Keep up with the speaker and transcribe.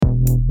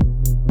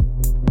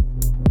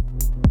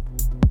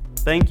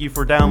Thank you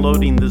for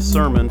downloading this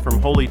sermon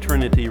from Holy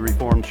Trinity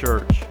Reformed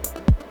Church.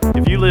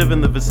 If you live in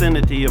the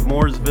vicinity of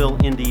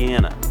Mooresville,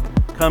 Indiana,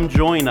 come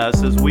join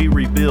us as we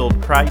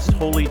rebuild Christ's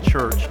Holy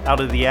Church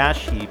out of the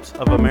ash heaps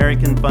of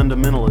American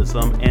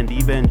fundamentalism and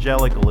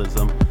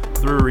evangelicalism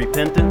through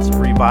repentance,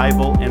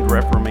 revival, and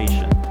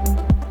reformation.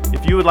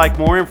 If you would like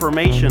more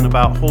information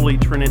about Holy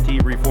Trinity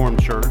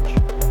Reformed Church,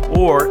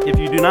 or if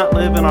you do not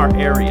live in our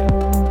area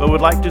but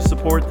would like to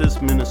support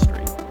this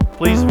ministry,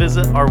 please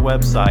visit our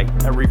website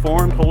at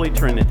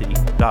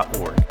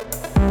reformedholytrinity.org.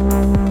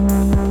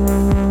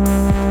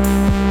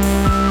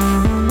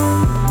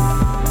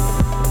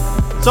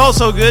 It's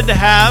also good to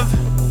have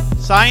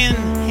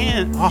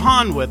Cyan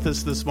Han with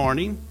us this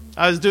morning.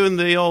 I was doing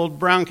the old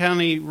Brown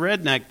County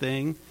redneck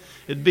thing.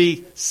 It'd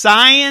be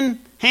Cyan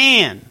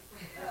Han.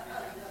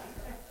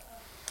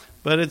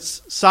 But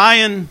it's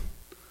Cyan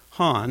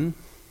Han.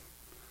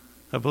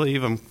 I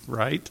believe I'm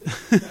right.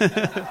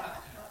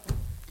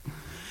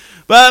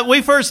 But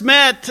we first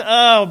met,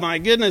 oh my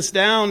goodness,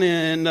 down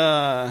in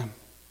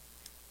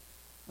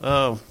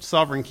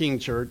Sovereign King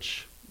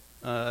Church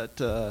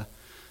that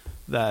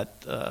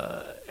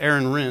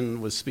Aaron Wren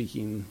was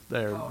speaking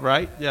there,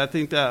 right? Yeah, I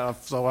think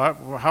that, so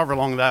however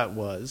long that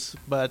was.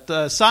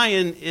 But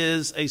Cyan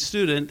is a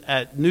student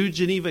at New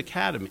Geneva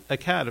Academy,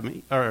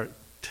 or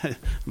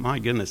my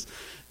goodness,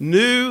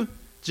 New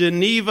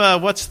Geneva,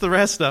 what's the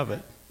rest of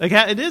it?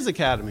 It is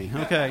Academy,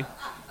 okay.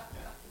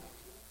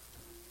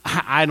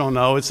 I don't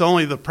know. It's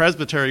only the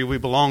presbytery we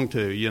belong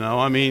to, you know.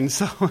 I mean,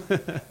 so.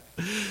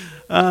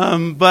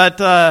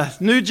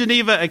 But New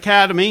Geneva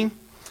Academy,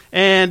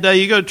 and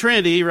you go to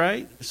Trinity,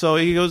 right? So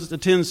he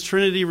attends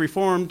Trinity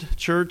Reformed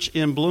Church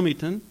in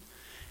Bloomington,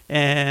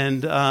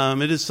 and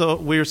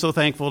we are so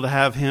thankful to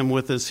have him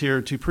with us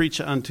here to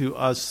preach unto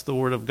us the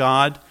Word of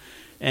God.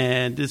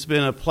 And it's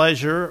been a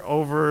pleasure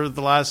over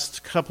the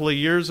last couple of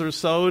years or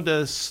so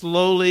to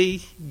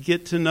slowly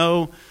get to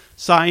know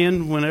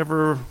Cyan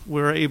whenever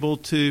we're able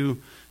to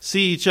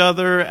see each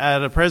other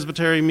at a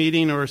presbytery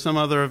meeting or some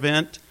other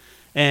event.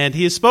 And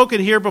he has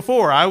spoken here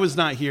before. I was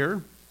not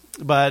here,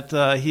 but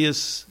he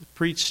has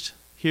preached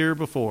here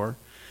before.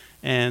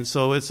 And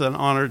so it's an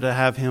honor to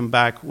have him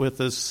back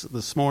with us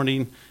this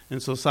morning.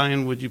 And so,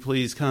 Cyan, would you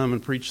please come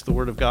and preach the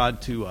Word of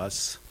God to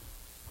us?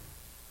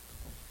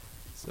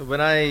 So when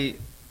I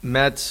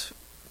met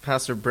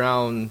Pastor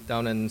Brown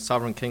down in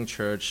Sovereign King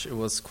Church, it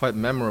was quite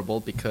memorable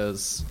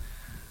because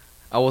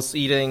I was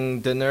eating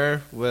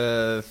dinner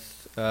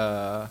with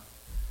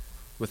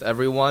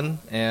everyone,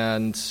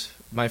 and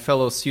my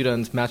fellow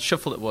student Matt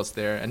Shiflett was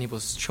there, and he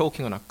was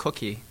choking on a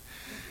cookie.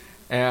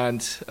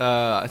 And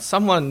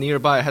someone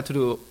nearby had to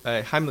do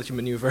a Heimlich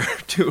maneuver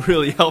to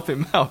really help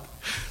him out.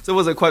 So it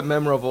was a quite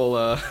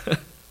memorable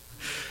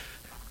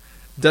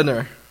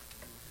dinner.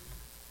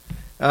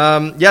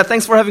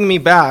 Thanks for having me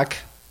back.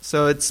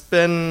 So it's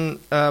been,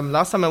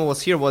 last time I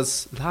was here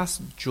was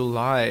last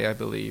July, I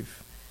believe.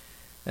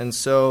 And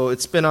so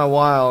it's been a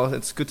while.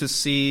 It's good to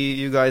see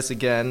you guys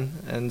again.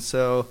 And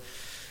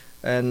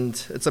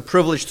it's a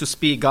privilege to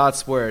speak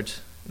God's word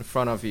in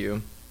front of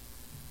you,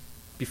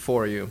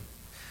 before you.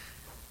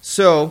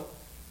 So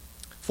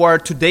for our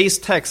today's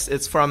text,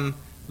 it's from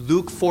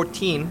Luke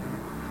 14,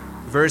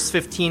 verse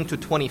 15 to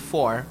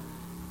 24.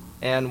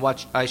 And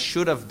what I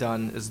should have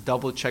done is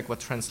double check what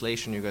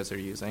translation you guys are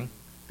using,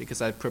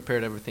 because I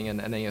prepared everything in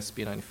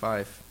NASB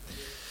 95.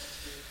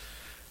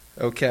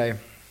 Okay,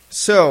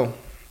 so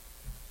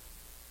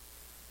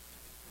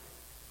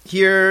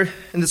here,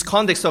 in this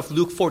context of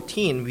Luke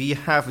 14, we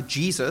have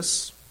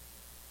Jesus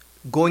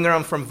going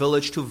around from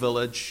village to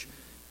village,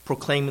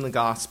 proclaiming the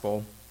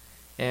gospel.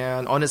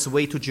 And on his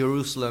way to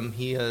Jerusalem,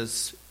 he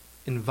is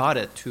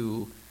invited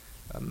to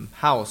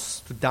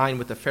house to dine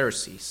with the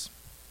Pharisees.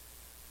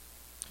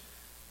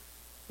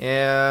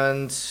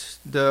 And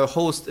the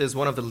host is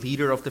one of the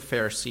leader of the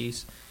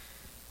Pharisees.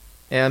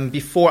 And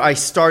before I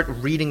start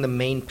reading the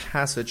main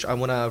passage, I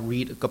want to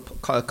read a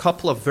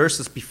couple of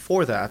verses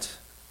before that,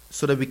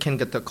 so that we can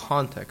get the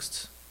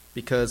context.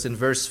 Because in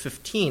verse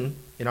 15,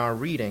 in our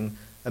reading,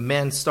 a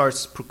man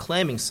starts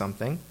proclaiming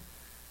something,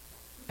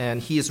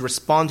 and he is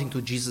responding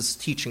to Jesus'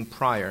 teaching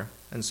prior.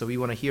 And so we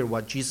want to hear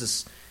what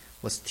Jesus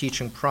was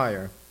teaching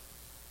prior.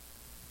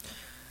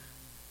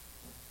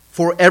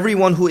 For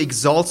everyone who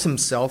exalts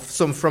himself,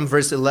 so from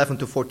verse 11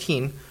 to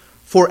 14,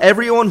 for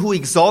everyone who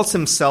exalts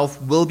himself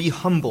will be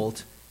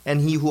humbled, and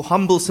he who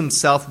humbles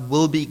himself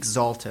will be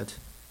exalted.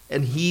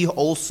 And he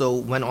also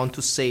went on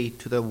to say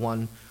to the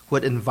one who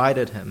had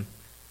invited him,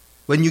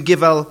 when you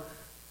give a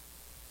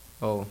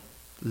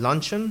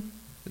luncheon,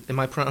 am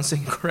I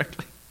pronouncing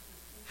correctly?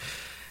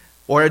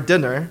 Or a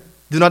dinner,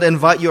 do not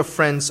invite your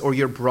friends or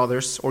your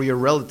brothers or your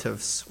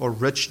relatives or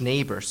rich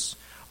neighbors.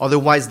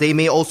 Otherwise they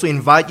may also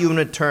invite you in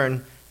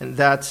return, and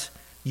that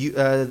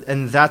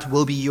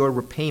will be your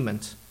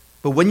repayment.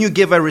 But when you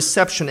give a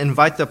reception,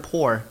 invite the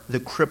poor, the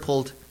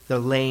crippled, the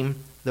lame,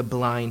 the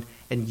blind,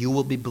 and you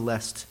will be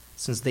blessed,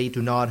 since they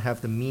do not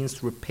have the means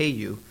to repay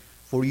you,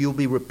 for you will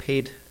be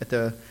repaid at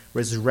the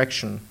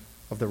resurrection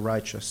of the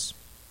righteous.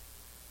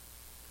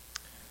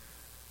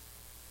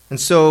 And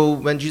so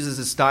when Jesus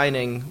is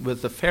dining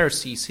with the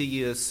Pharisees,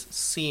 he is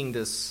seeing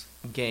this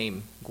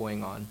game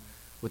going on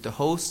with the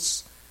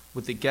hosts,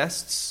 with the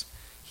guests.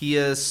 He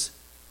is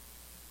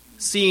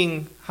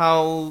seeing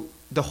how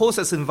the host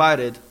has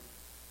invited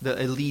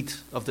the elite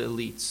of the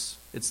elites.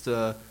 It's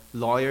the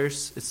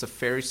lawyers, it's the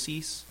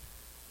Pharisees.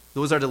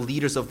 Those are the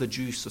leaders of the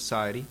Jewish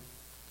society.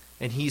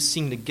 And he's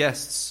seeing the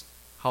guests,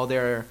 how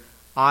they're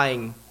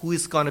eyeing who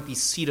is going to be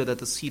seated at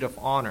the seat of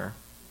honor.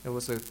 It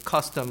was a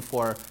custom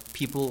for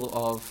people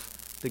of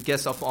the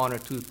guests of honor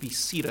to be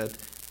seated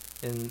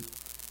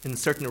in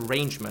certain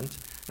arrangement.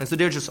 And so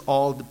they're just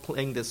all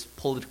playing this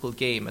political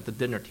game at the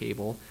dinner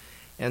table.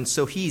 And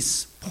so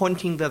he's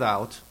pointing that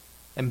out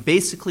and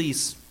basically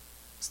he's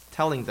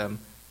telling them,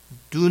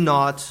 do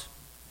not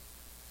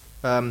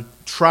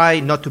try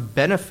not to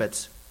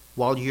benefit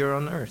while you're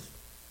on earth.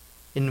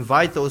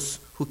 Invite those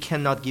who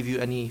cannot give you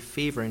any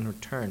favor in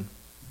return.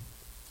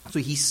 So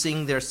he's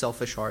seeing their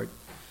selfish heart.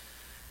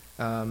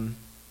 And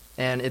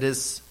it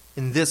is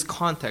in this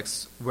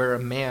context where a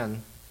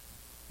man,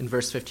 in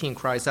verse 15,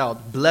 cries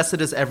out, "Blessed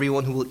is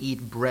everyone who will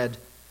eat bread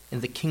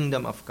in the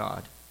kingdom of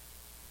God."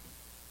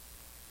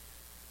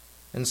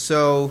 And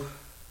so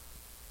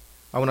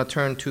I want to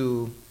turn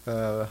to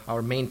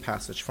our main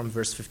passage from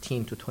verse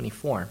 15 to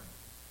 24.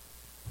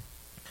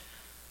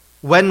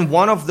 When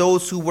one of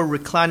those who were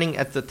reclining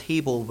at the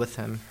table with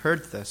him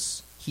heard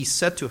this, he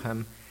said to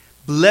him,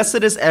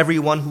 "Blessed is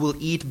everyone who will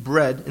eat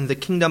bread in the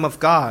kingdom of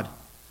God."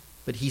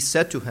 But he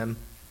said to him,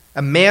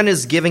 "A man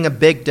is giving a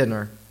big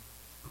dinner,"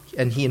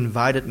 and he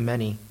invited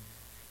many.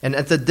 And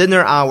at the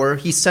dinner hour,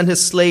 he sent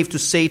his slave to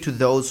say to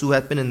those who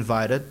had been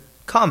invited,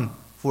 "Come,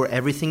 for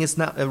everything is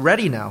now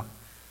ready now."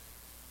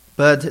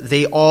 But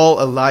they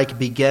all alike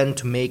began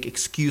to make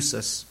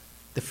excuses.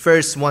 The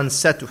first one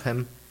said to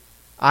him,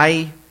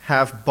 "I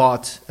have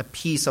bought a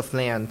piece of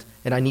land,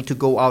 and I need to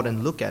go out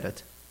and look at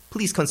it.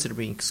 Please consider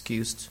me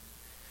excused."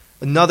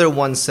 Another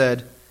one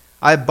said,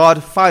 "I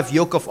bought 5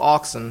 yoke of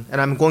oxen,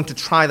 and I'm going to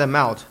try them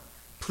out.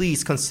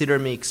 Please consider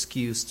me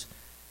excused."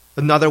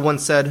 Another one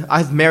said,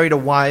 "I've married a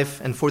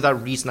wife, and for that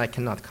reason I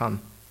cannot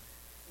come."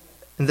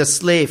 And the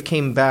slave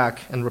came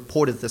back and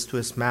reported this to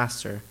his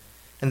master.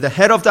 And the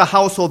head of the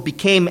household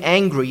became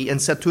angry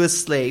and said to his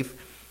slave,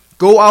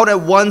 "Go out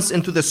at once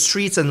into the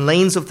streets and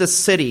lanes of this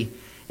city,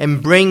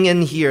 and bring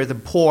in here the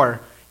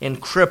poor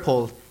and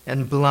crippled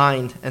and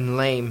blind and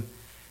lame."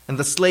 And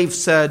the slave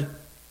said,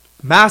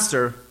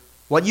 "Master,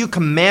 what you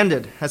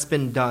commanded has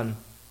been done,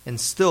 and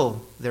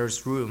still there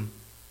is room."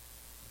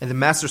 And the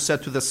master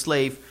said to the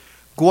slave,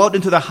 "Go out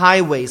into the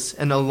highways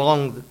and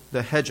along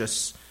the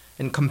hedges,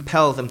 and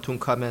compel them to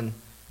come in,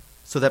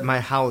 so that my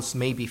house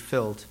may be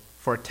filled.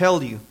 For I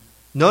tell you,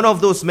 none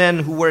of those men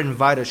who were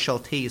invited shall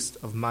taste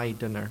of my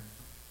dinner."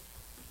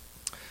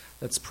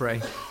 Let's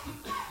pray.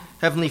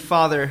 Heavenly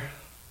Father,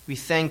 we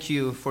thank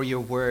you for your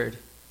word.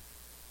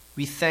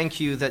 We thank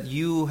you that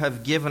you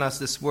have given us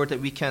this word that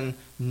we can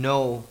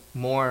know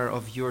more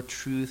of your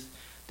truth,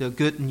 the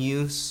good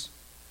news,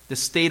 the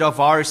state of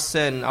our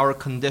sin, our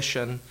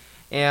condition,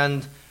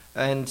 and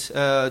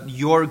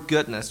your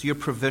goodness, your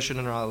provision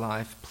in our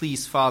life.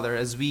 Please, Father,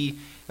 as we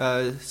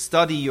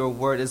study your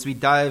word, as we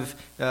dive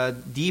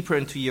deeper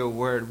into your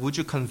word, would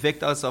you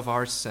convict us of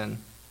our sin?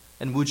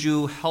 And would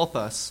you help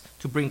us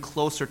to bring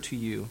closer to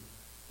you?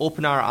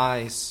 Open our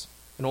eyes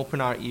and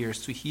open our ears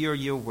to hear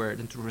your word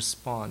and to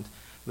respond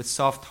with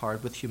soft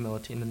heart, with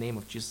humility. In the name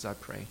of Jesus I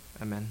pray.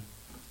 Amen.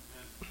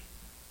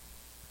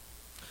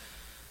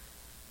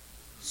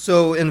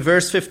 So in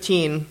verse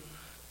 15,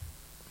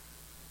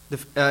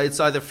 it's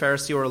either a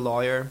Pharisee or a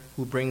lawyer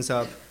who brings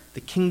up the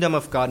kingdom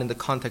of God in the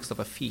context of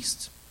a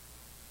feast.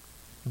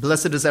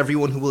 Blessed is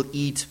everyone who will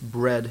eat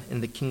bread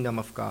in the kingdom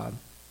of God.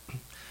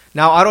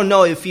 Now, I don't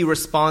know if he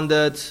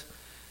responded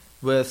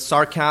with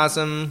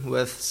sarcasm,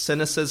 with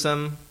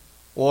cynicism,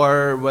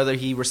 or whether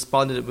he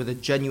responded with a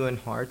genuine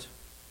heart.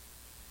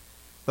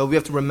 But we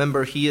have to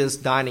remember he is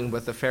dining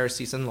with the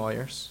Pharisees and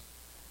lawyers.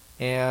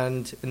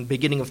 And in the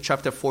beginning of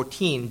chapter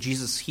 14,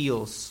 Jesus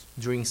heals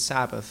during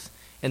Sabbath.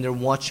 And they're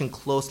watching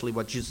closely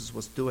what Jesus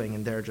was doing.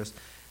 And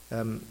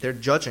they're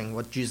judging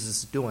what Jesus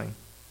is doing.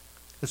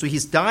 And so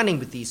he's dining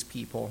with these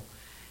people.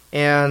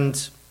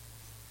 And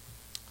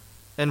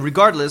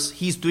regardless,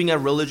 he's doing a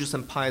religious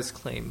and pious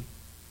claim.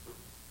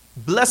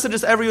 Blessed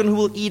is everyone who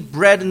will eat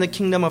bread in the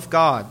kingdom of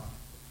God.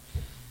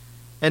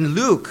 And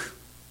Luke,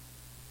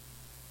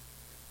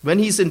 when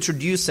he's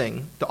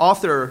introducing, the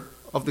author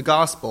of the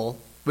gospel,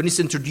 when he's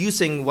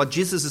introducing what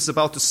Jesus is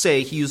about to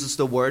say, he uses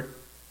the word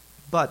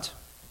 "but."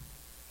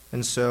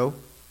 And so,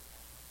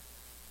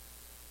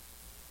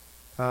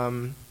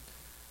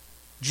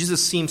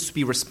 Jesus seems to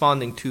be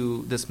responding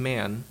to this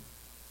man.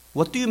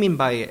 What do you mean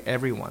by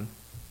everyone?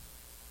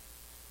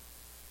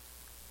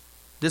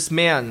 This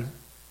man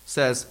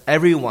says,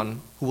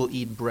 everyone who will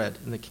eat bread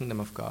in the kingdom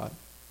of God.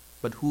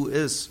 But who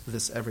is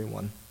this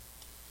everyone?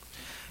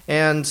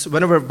 And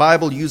whenever the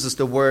Bible uses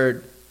the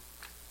word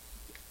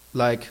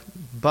like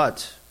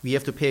 "but," we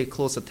have to pay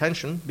close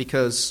attention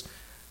because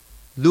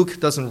Luke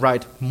doesn't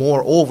write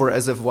 "moreover"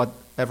 as if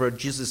whatever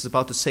Jesus is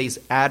about to say is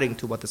adding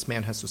to what this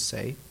man has to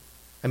say.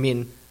 I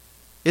mean,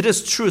 it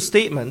is a true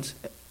statement.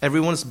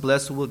 Everyone is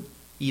blessed who will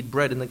eat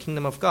bread in the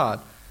kingdom of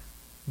God.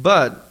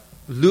 But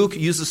Luke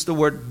uses the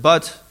word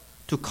 "but"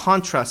 to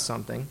contrast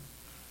something.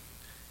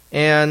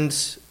 And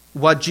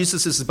what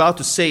Jesus is about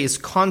to say is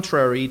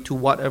contrary to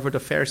whatever the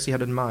Pharisee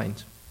had in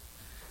mind.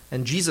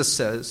 And Jesus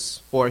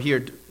says, or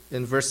here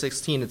in verse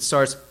 16 it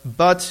starts,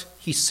 "But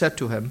he said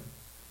to him,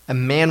 a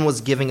man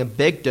was giving a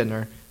big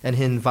dinner, and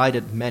he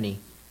invited many.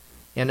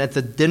 And at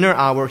the dinner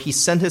hour he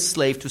sent his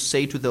slave to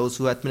say to those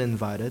who had been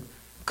invited,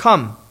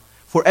 'Come,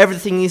 for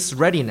everything is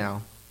ready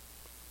now.'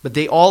 But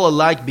they all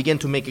alike began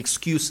to make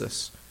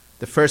excuses.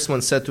 The first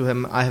one said to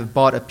him, 'I have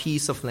bought a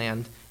piece of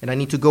land, and I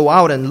need to go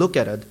out and look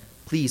at it.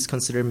 Please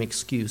consider me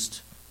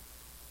excused.'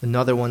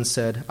 Another one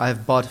said, 'I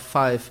have bought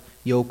 5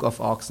 yoke of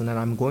oxen, and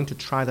I'm going to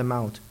try them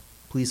out.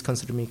 Please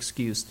consider me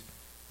excused.'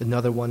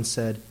 Another one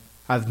said,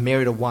 'I've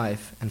married a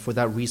wife, and for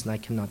that reason I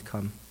cannot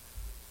come.'"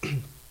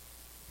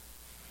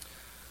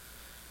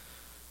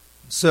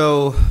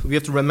 So we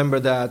have to remember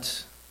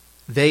that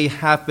they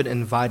have been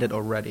invited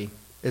already.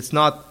 It's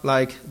not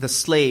like the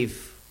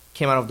slave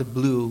came out of the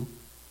blue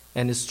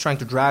and is trying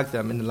to drag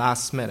them in the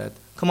last minute.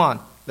 "Come on,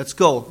 let's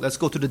go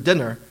to the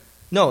dinner."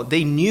 No,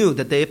 they knew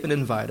that they had been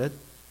invited,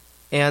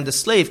 and the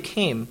slave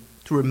came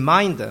to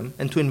remind them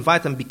and to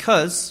invite them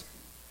because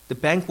the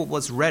banquet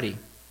was ready.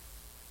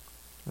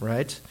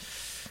 Right?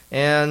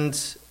 And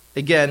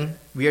again,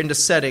 we are in the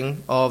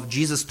setting of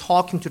Jesus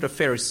talking to the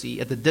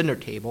Pharisee at the dinner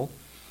table.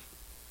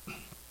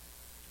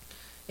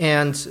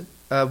 And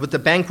with the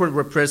banquet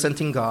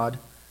representing God,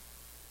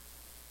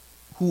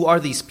 who are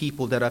these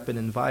people that have been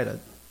invited?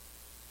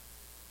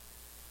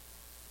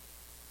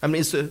 I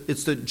mean,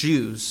 it's the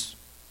Jews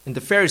and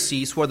the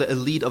Pharisees who are the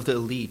elite of the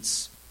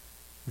elites.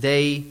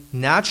 They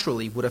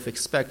naturally would have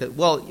expected,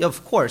 well,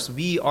 of course,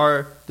 we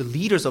are the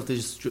leaders of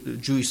this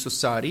Jewish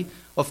society.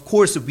 Of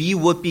course, we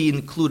would be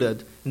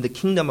included in the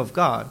kingdom of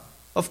God.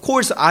 Of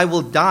course, we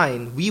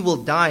will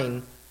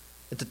dine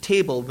at the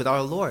table with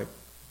our Lord.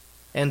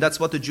 And that's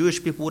what the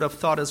Jewish people would have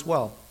thought as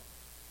well.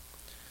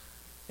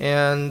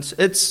 And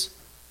it's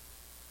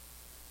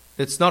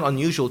not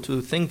unusual to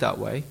think that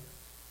way,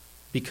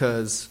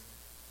 because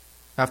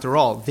after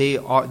all, they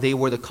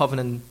were the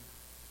covenant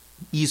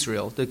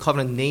Israel, the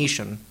covenant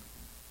nation.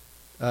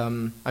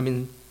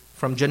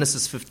 From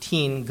Genesis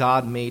 15,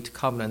 God made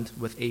covenant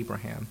with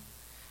Abraham.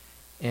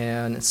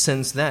 And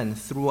since then,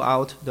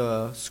 throughout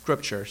the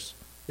scriptures,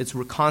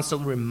 we're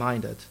constantly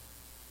reminded,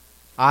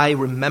 I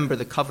remember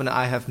the covenant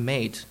I have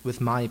made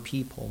with my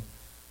people.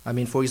 I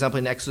mean, for example,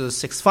 in Exodus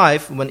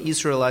 6:5, when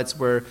Israelites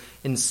were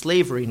in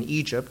slavery in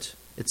Egypt,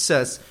 it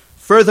says,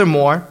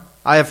 "Furthermore,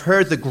 I have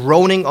heard the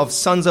groaning of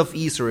sons of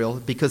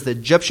Israel, because the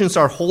Egyptians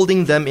are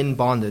holding them in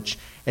bondage,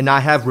 and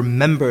I have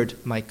remembered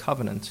my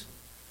covenant."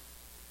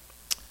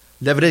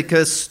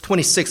 Leviticus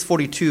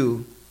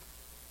 26:42,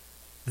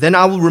 "Then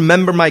I will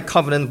remember my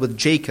covenant with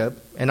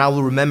Jacob, and I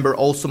will remember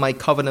also my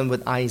covenant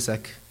with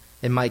Isaac,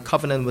 and my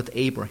covenant with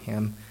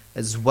Abraham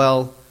as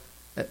well,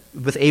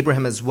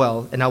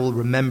 and I will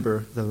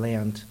remember the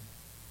land."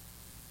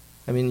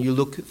 I mean, you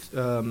look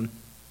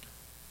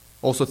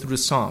also through the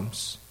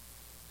Psalms.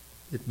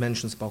 It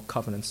mentions about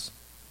covenants.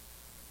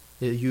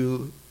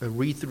 You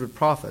read through the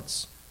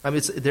prophets. I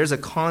mean, there's a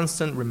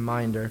constant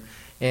reminder.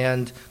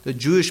 And the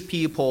Jewish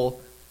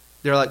people,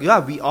 they're like, yeah,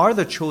 we are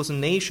the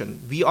chosen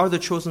nation. We are the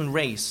chosen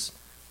race.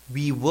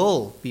 We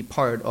will be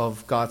part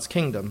of God's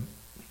kingdom.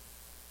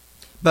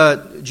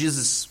 But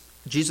Jesus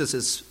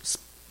is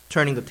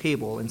turning the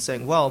table and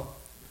saying, well,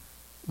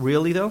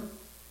 really though?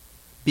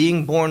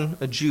 Being born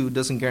a Jew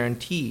doesn't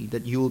guarantee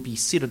that you will be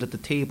seated at the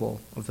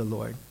table of the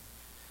Lord.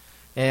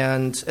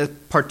 And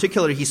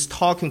particularly, he's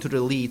talking to the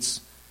elites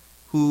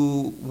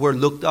who were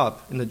looked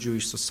up in the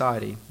Jewish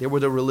society. They were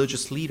the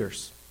religious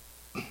leaders.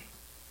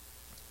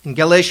 In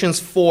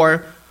Galatians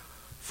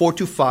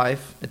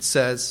 4:4-5, it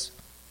says,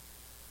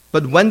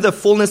 "But when the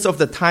fullness of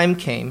the time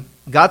came,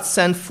 God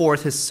sent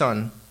forth his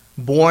Son,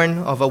 born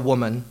of a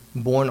woman,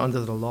 born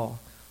under the law,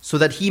 so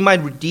that he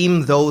might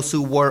redeem those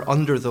who were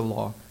under the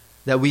law,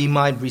 that we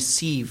might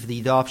receive the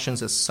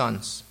adoptions as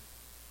sons."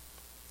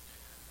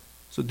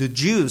 So the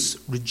Jews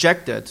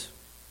rejected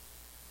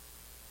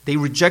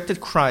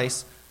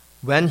Christ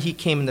when he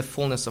came in the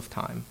fullness of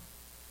time.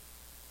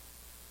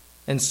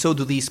 And so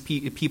do these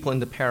people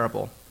in the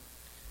parable.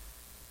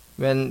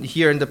 When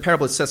here in the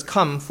parable it says,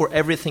 "Come, for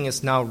everything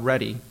is now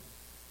ready."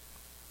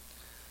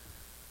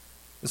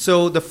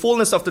 So the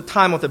fullness of the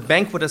time of the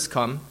banquet has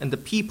come, and the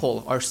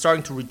people are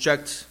starting to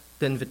reject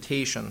the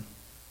invitation.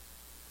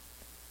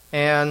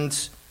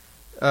 And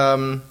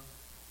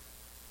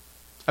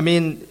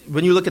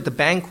when you look at the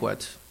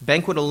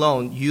banquet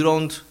alone, you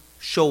don't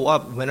show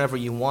up whenever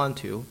you want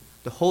to.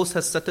 The host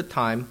has set the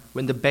time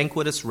when the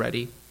banquet is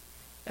ready.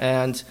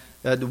 And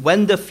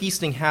when the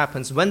feasting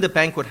happens, when the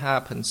banquet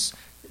happens,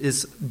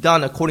 is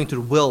done according to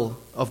the will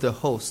of the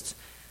host.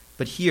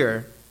 But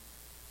here,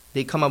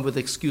 they come up with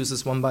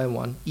excuses one by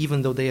one,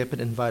 even though they have been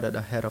invited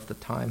ahead of the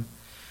time.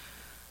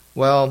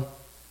 Well,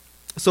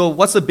 So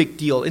what's the big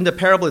deal? In the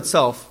parable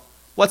itself,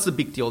 what's the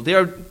big deal?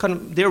 They're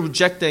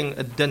rejecting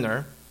a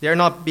dinner. They're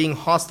not being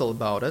hostile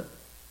about it.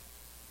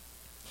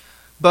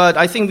 But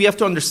I think we have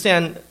to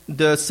understand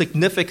the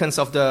significance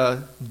of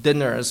the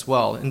dinner as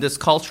well. In this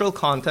cultural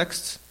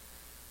context,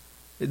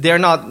 they're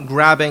not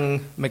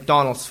grabbing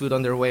McDonald's food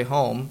on their way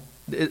home.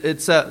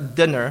 It's a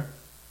dinner.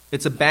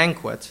 It's a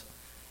banquet.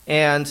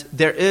 And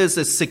there is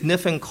a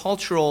significant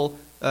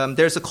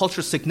there's a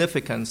cultural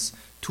significance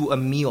to a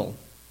meal.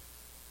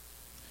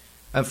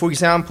 For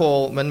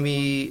example,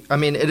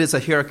 it is a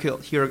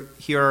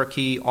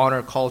hierarchy,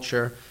 honor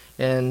culture.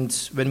 And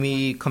when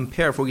we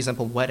compare, for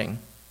example,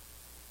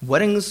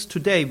 weddings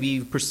today,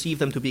 we perceive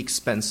them to be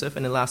expensive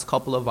in the last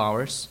couple of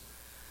hours.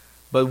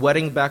 But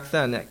wedding back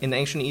then, in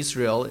ancient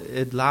Israel,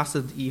 it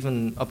lasted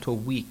even up to a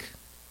week.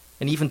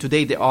 And even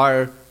today, there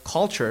are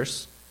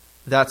cultures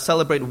that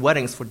celebrate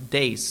weddings for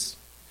days.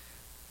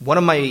 One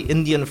of my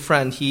Indian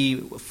friends, he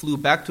flew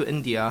back to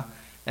India,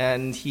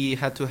 and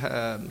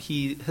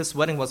his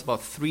wedding was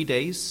about 3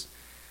 days.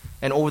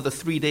 And over the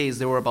 3 days,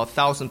 there were about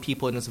 1,000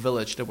 people in his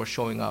village that were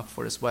showing up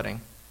for his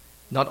wedding.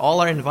 Not all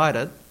are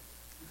invited.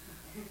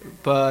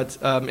 But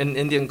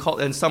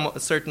in some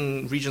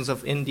certain regions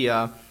of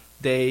India,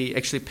 they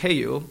actually pay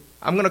you.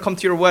 I'm going to come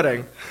to your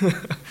wedding.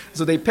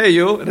 So they pay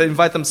you and they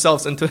invite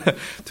themselves into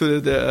to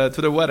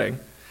the wedding.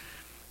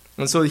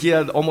 And so he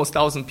had almost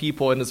 1,000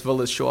 people in his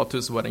village show up to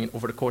his wedding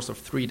over the course of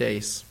 3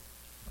 days.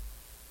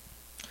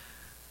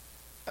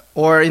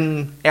 Or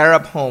in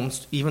Arab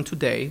homes, even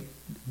today,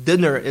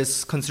 dinner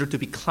is considered to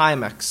be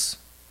climax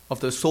of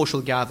the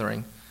social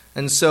gathering.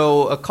 And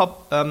so a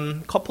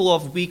couple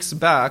of weeks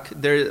back,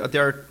 there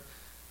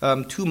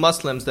are 2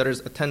 Muslims that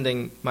is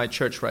attending my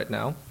church right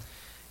now.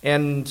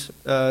 And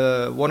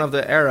one of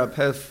the Arab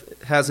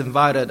has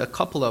invited a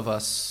couple of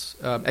us.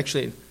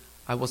 Actually,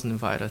 I wasn't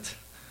invited.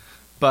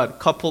 But a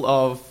couple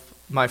of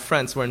my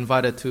friends were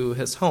invited to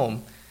his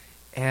home.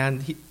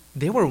 And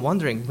they were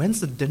wondering, when's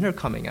the dinner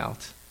coming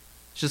out?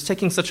 It's just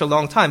taking such a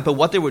long time. But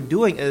what they were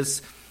doing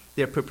is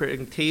they're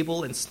preparing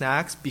table and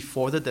snacks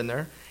before the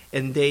dinner.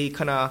 And they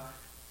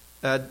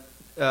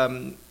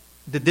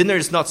the dinner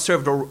is not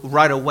served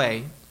right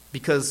away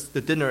because the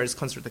dinner is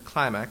considered the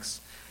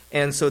climax.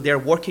 And so they're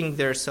working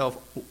themselves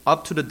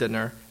up to the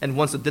dinner, and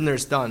once the dinner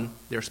is done,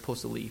 they're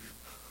supposed to leave.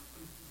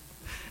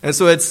 And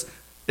so it's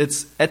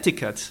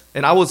etiquette.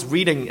 And I was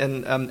reading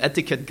an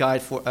etiquette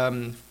guide for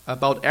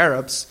about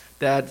Arabs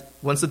that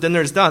once the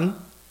dinner is done,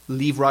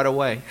 leave right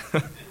away.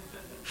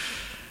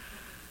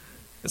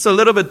 It's a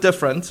little bit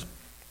different,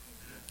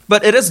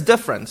 but it is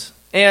different.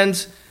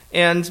 And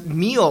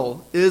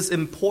meal is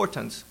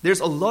important. There's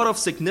a lot of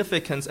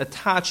significance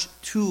attached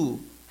to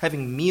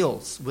having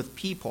meals with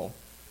people.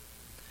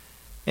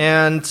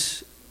 And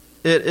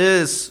it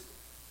is,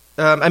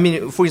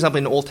 for example,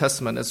 in the Old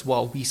Testament as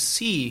well, we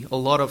see a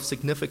lot of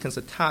significance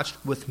attached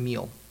with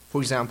meal.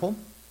 For example,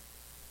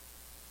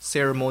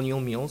 ceremonial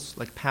meals,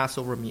 like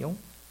Passover meal.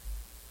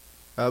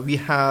 We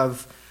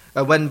have,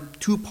 when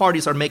 2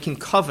 parties are making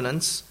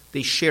covenants,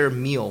 they share a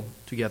meal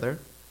together.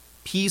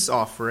 Peace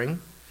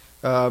offering.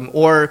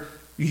 Or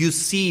you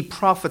see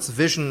prophets'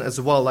 vision as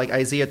well, like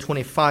Isaiah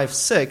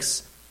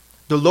 25:6.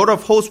 The Lord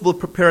of hosts will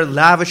prepare a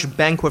lavish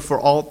banquet for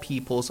all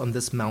peoples on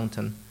this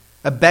mountain,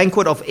 a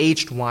banquet of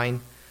aged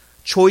wine,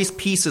 choice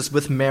pieces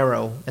with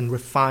marrow and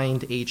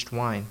refined aged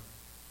wine.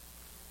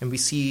 And we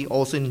see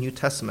also in the New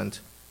Testament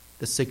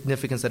the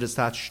significance that is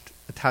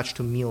attached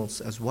to meals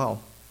as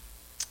well.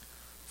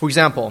 For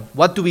example,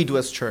 what do we do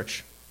as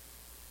church?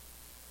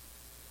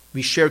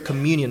 We share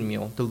communion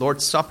meal, the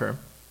Lord's Supper.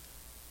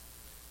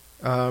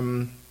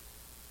 In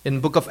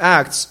the book of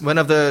Acts,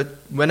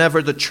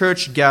 whenever the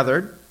church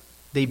gathered,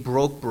 they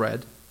broke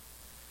bread.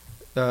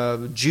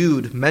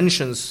 Jude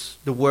mentions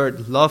the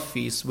word love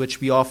feast, which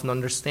we often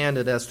understand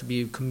it as to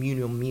be a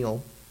communal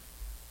meal.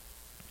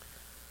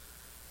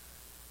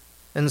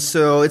 And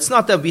so it's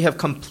not that we have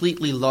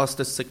completely lost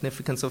the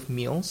significance of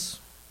meals.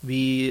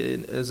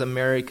 We, as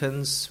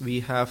Americans,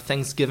 we have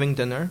Thanksgiving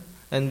dinner.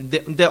 And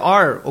there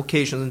are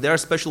occasions, and there are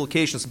special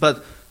occasions,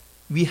 but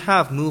we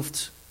have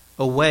moved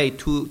away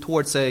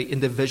towards an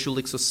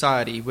individualistic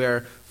society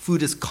where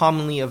food is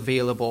commonly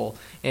available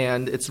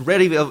and it's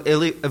readily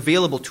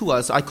available to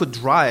us. I could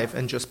drive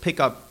and just pick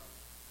up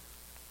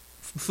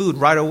food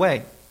right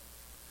away.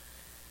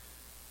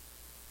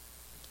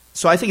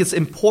 So I think it's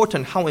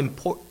important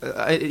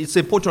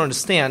to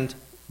understand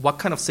what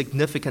kind of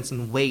significance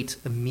and weight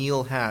a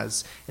meal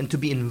has, and to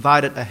be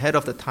invited ahead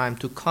of the time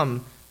to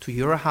come to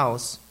your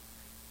house.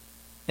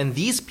 And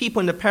these people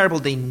in the parable,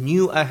 they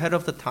knew ahead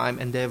of the time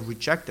and they have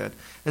rejected.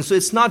 And so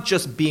it's not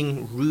just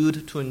being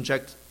rude to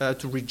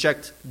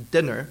reject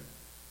dinner.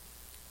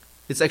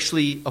 It's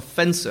actually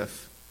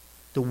offensive,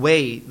 the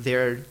way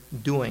they're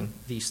doing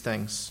these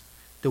things,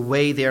 the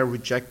way they're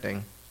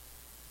rejecting.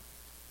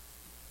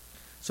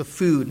 So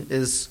food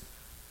is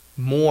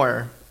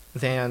more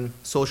than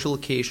social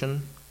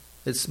occasion.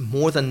 It's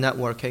more than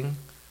networking.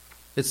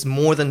 It's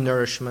more than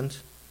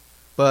nourishment.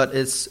 But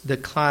it's the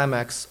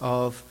climax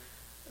of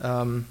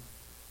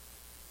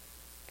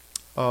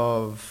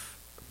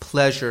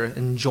pleasure,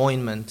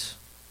 enjoyment,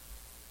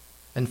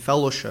 and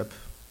fellowship.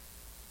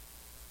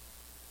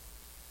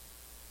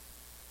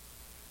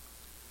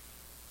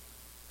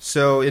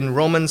 So in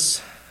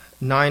Romans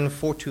 9,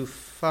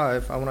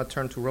 4-5, I want to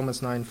turn to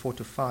Romans 9,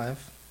 4-5.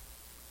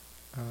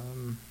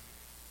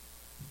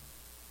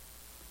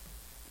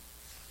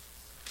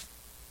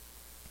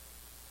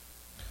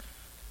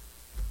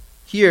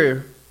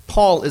 Here,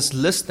 Paul is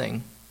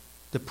listing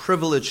the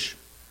privilege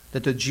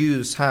that the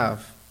Jews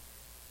have.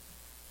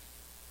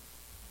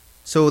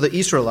 So the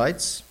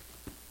Israelites,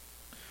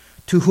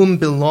 to whom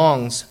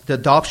belongs the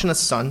adoption as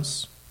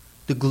sons,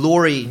 the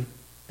glory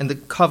and the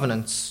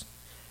covenants,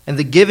 and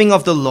the giving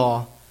of the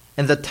law,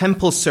 and the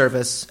temple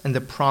service, and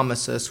the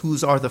promises,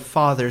 whose are the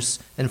fathers,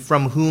 and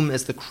from whom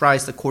is the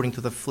Christ according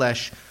to the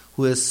flesh,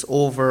 who is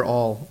over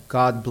all,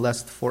 God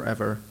blessed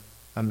forever.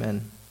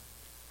 Amen.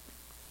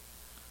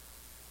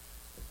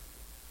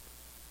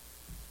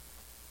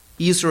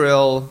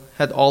 Israel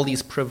had all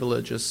these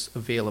privileges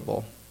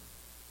available.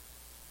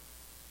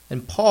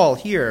 And Paul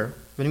here,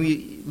 when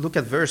we look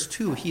at verse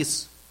 2,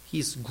 he's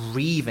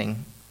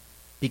grieving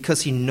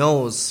because he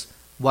knows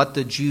what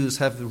the Jews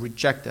have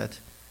rejected.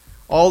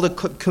 All the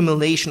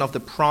accumulation of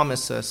the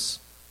promises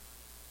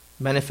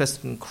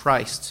manifested in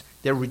Christ.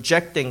 They're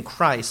rejecting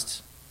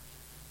Christ.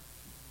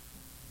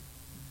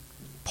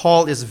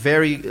 Paul is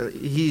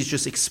he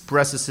just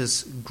expresses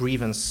his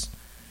grievance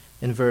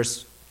in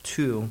verse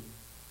 2.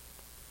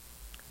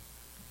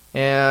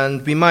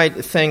 And we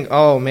might think,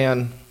 oh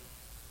man,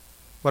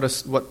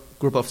 what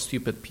group of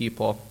stupid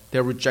people.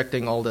 They're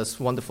rejecting all this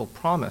wonderful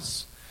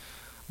promise.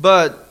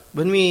 But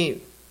when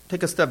we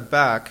take a step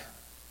back,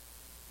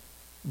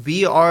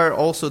 we are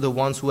also the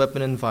ones who have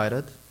been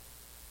invited.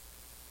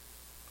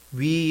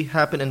 We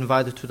have been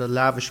invited to the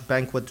lavish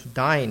banquet to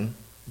dine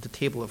at the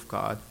table of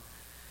God.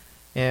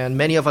 And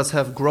many of us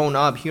have grown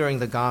up hearing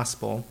the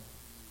gospel.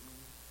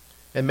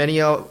 And many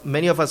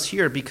of us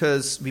here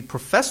because we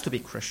profess to be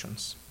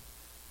Christians.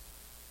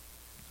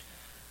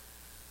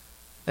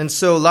 And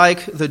so,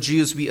 like the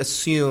Jews, we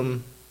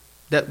assume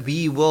that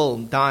we will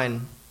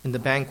dine in the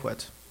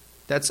banquet.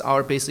 That's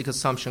our basic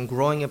assumption.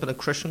 Growing up in a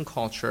Christian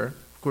culture,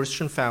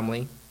 Christian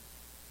family,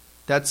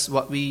 that's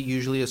what we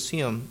usually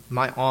assume.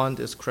 My aunt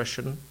is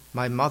Christian,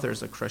 my mother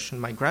is a Christian,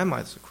 my grandma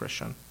is a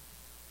Christian.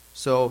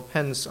 So,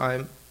 hence,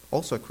 I'm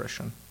also a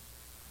Christian.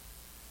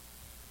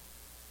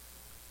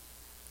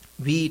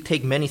 We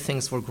take many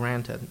things for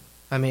granted.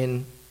 I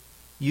mean,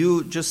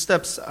 you just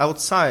step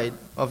outside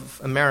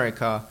of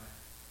America,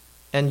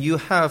 and you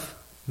have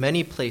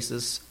many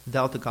places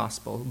without the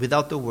gospel,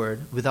 without the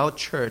word, without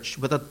church,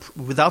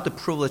 without the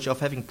privilege of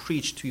having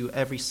preached to you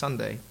every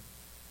Sunday.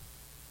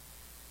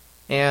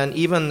 And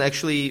even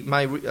actually,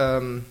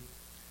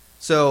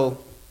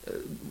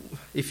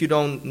 if you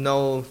don't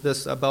know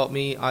this about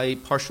me, I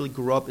partially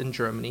grew up in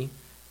Germany,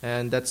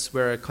 and that's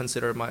where I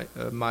consider my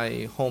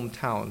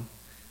hometown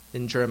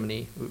in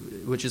Germany,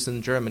 which is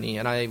in Germany.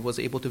 And I was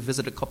able to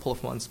visit a couple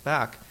of months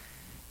back.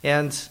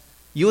 And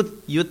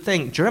you'd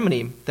think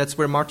Germany, that's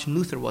where Martin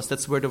Luther was.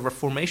 That's where the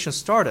Reformation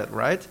started,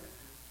 right?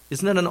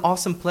 Isn't that an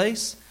awesome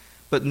place?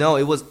 But no,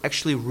 it was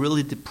actually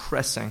really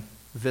depressing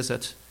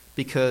visit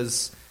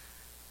because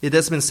it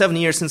has been 7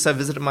 years since I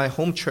visited my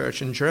home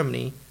church in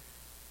Germany,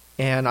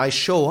 and I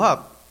show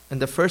up,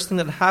 and the first thing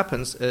that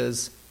happens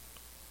is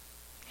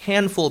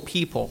handful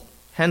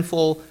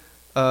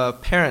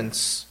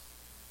parents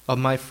of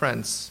my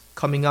friends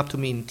coming up to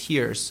me in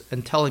tears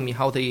and telling me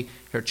how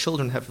their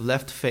children have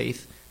left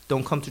faith,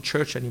 don't come to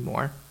church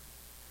anymore.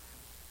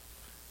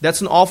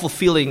 That's an awful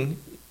feeling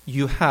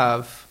you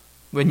have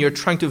when you're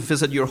trying to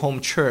visit your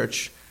home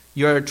church.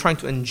 You're trying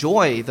to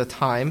enjoy the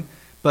time,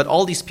 but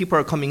all these people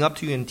are coming up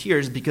to you in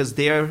tears because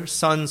their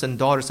sons and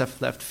daughters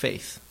have left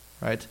faith,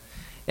 right?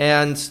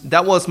 And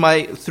that was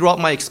throughout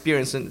my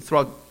experience and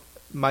throughout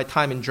my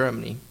time in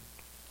Germany.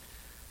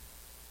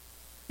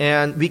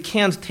 And we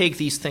can't take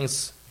these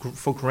things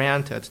for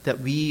granted, that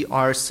we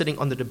are sitting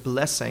under the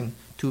blessing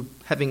to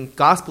having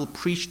gospel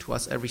preached to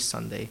us every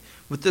Sunday,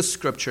 with the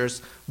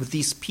scriptures, with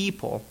these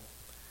people.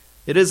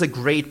 It is a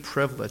great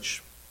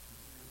privilege.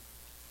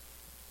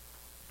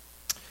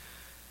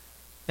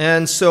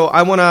 And so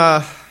I want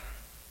to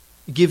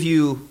give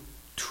you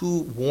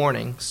 2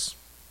 warnings.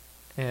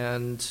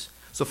 And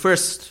so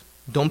first,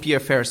 don't be a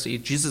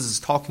Pharisee. Jesus is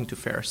talking to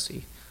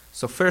Pharisee.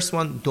 So first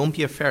one, don't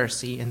be a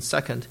Pharisee. And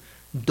second,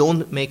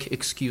 don't make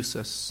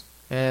excuses.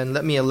 And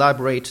let me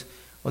elaborate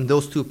on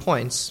those 2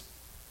 points.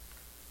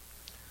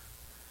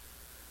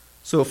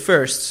 So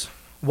first,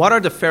 what are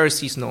the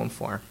Pharisees known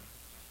for?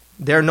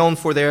 They're known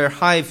for their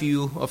high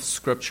view of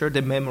Scripture.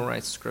 They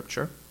memorized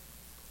Scripture.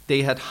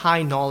 They had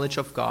high knowledge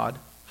of God,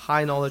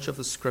 high knowledge of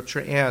the Scripture,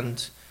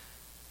 and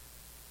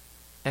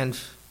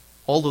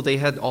although they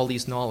had all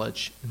these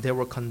knowledge, they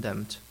were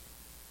condemned.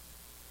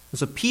 And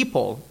so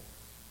people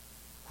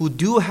who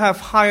do have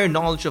higher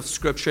knowledge of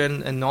Scripture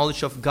and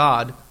knowledge of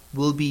God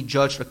will be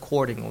judged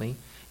accordingly.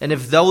 And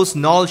if those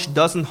knowledge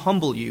doesn't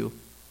humble you,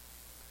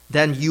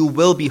 then you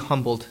will be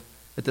humbled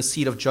at the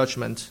seat of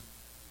judgment.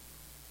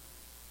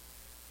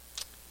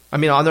 I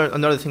mean,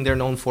 another thing they're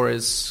known for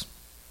is,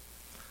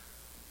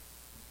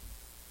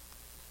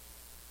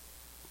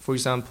 for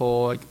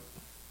example, like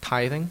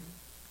tithing.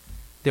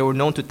 They were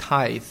known to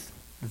tithe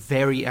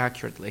very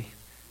accurately.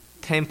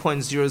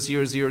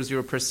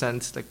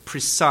 10.0000%, like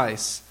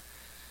precise,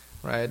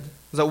 right?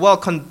 So, well,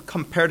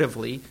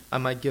 comparatively, I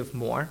might give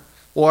more.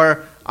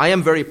 Or I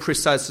am very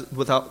precise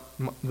with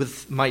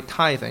my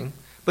tithing.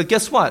 But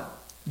guess what?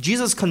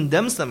 Jesus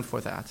condemns them for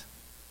that.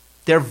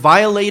 They're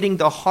violating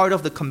the heart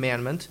of the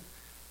commandment,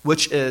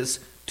 which is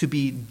to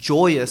be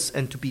joyous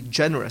and to be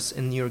generous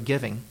in your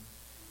giving.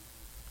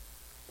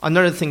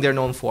 Another thing they're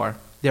known for,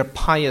 their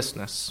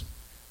piousness.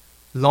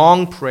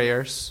 Long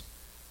prayers.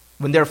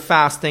 When they're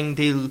fasting,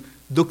 they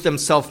look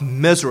themselves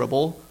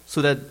miserable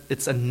so that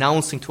it's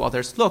announcing to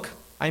others, look,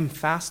 I'm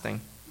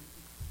fasting.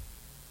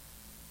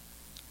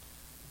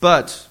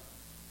 But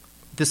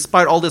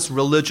despite all this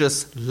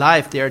religious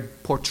life they're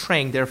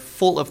portraying, they're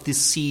full of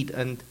deceit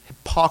and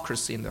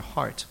hypocrisy in their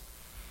heart.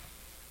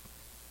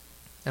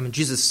 I mean,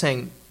 Jesus is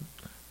saying,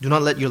 do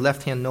not let your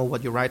left hand know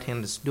what your right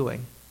hand is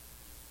doing.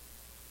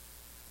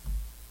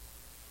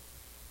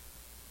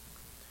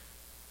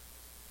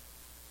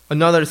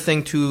 Another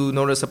thing to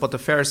notice about the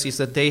Pharisees is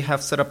that they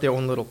have set up their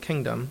own little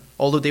kingdom.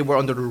 Although they were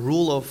under the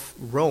rule of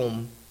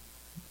Rome,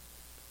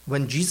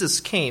 when Jesus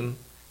came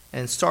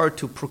and started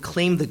to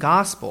proclaim the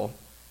gospel,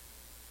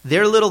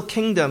 their little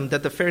kingdom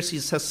that the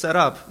Pharisees have set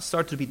up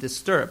started to be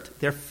disturbed.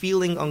 They're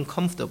feeling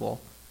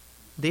uncomfortable.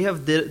 They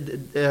have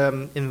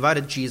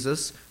invited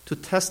Jesus to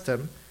test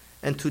him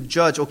and to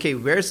judge, okay,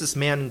 where's this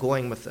man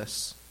going with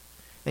this?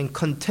 And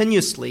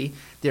continuously,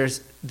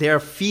 they're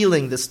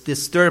feeling this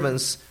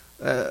disturbance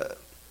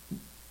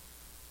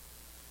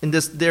in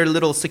their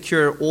little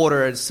secure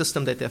order and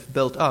system that they've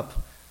built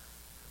up.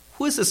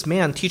 Who is this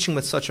man teaching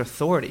with such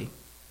authority?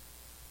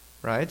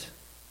 Right?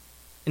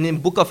 And in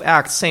the book of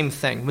Acts, same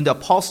thing. When the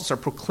apostles are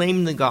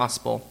proclaiming the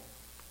gospel,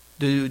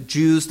 the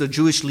Jews, the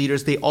Jewish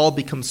leaders, they all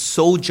become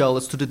so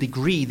jealous to the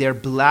degree they're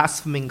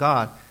blaspheming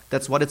God.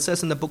 That's what it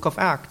says in the book of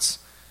Acts.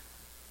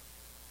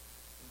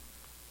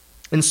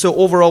 And so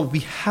overall, we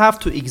have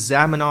to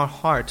examine our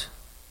heart.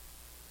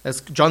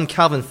 As John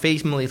Calvin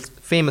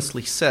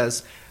famously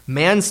says,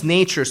 man's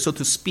nature, so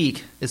to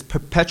speak, is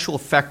perpetual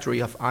factory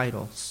of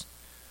idols.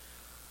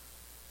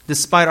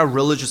 Despite our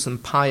religious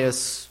and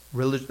pious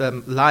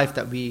life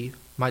that we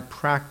might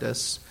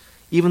practice,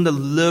 even the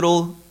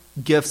little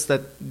gifts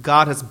that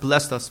God has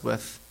blessed us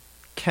with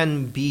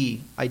can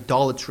be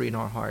idolatry in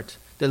our heart.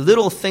 The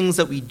little things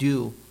that we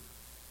do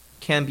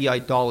can be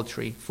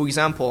idolatry. For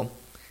example,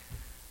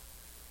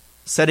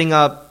 setting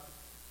up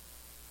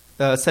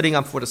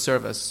for the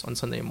service on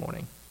Sunday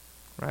morning,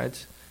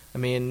 right? I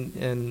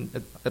mean,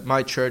 at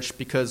my church,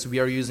 because we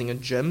are using a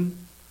gym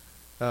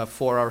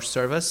for our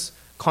service,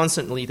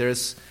 constantly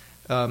there's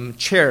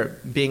chair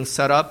being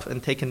set up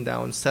and taken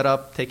down, set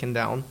up, taken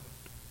down.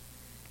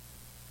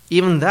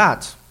 Even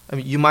that, I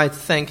mean, you might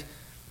think,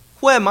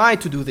 who am I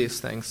to do these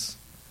things?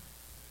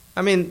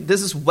 I mean,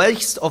 this is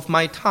waste of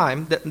my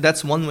time.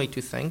 That's one way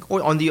to think.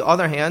 Or on the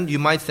other hand, you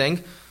might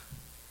think,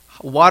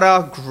 what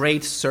a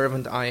great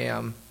servant I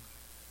am.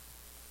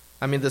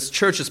 I mean, this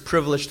church is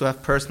privileged to have a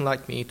person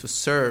like me to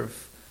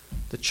serve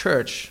the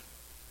church.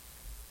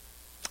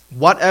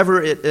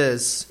 Whatever it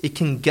is, it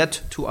can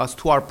get to us,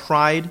 to our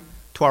pride,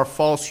 to our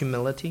false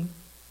humility.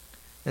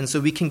 And so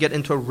we can get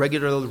into a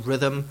regular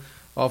rhythm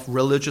of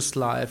religious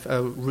life,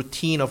 a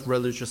routine of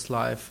religious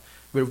life,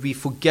 where we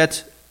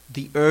forget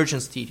the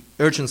urgency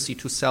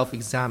to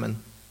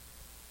self-examine.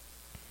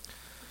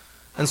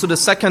 And so the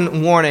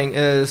second warning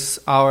is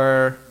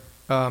our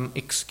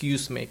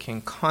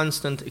excuse-making,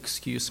 constant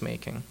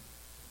excuse-making.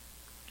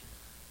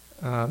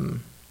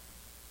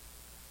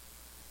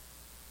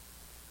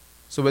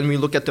 So when we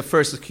look at the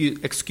first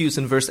excuse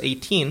in verse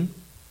 18,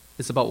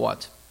 it's about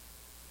what?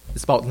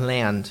 It's about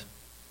land.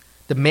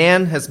 The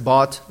man has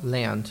bought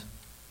land.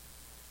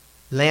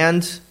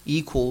 Land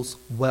equals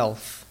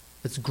wealth.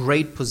 It's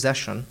great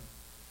possession.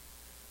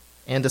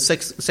 And the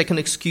second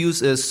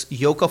excuse is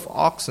yoke of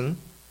oxen.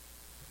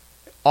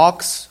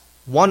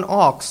 One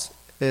ox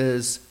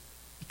is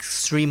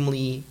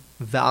extremely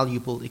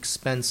valuable,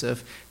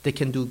 expensive. They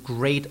can do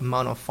great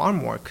amount of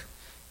farm work.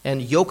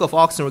 And yoke of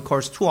oxen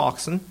requires 2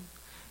 oxen.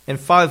 And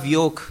 5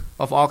 yoke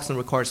of oxen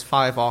requires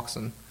 5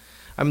 oxen.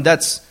 I mean,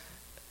 that's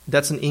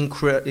an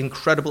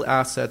incredible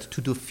asset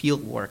to do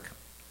field work.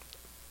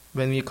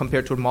 When we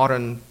compare to a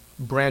modern,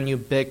 brand new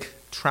big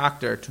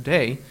tractor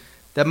today,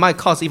 that might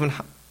cost even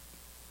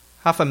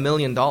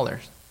 $500,000.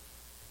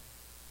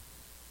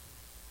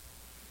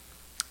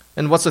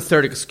 And what's the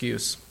third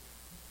excuse?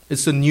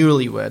 It's the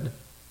newlywed.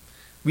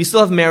 We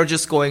still have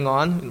marriages going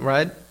on,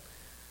 right?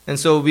 And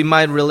so we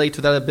might relate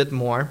to that a bit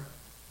more.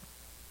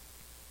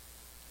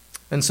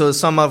 And so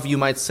some of you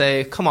might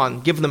say, come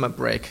on, give them a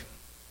break.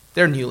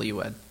 They're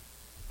newlywed.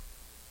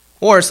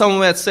 Or someone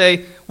might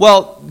say,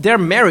 well, they're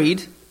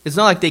married. It's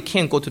not like they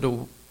can't go to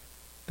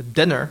the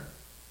dinner.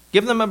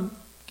 Give them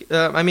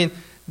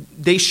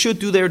they should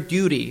do their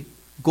duty.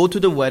 Go to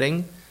the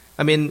wedding.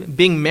 I mean,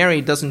 being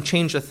married doesn't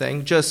change a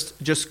thing.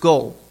 Just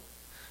go.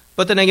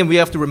 But then again, we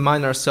have to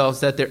remind ourselves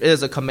that there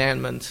is a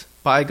commandment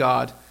by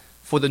God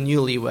for the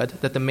newlywed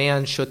that the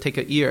man should take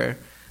an ear.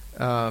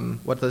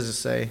 What does it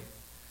say?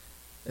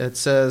 It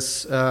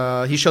says,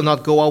 he shall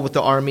not go out with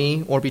the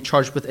army or be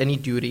charged with any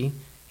duty.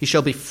 He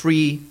shall be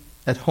free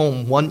at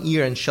home 1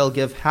 year and shall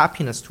give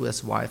happiness to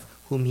his wife,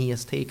 whom he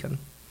has taken.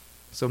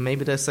 So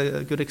maybe that's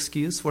a good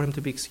excuse for him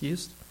to be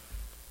excused.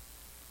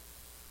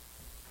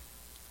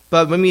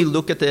 But when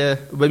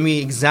we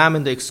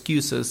examine the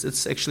excuses,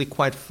 it's actually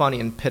quite funny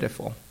and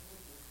pitiful.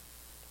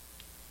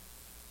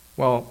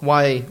 Well,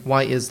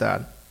 why is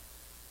that?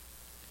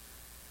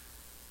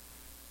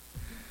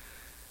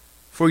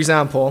 For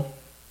example,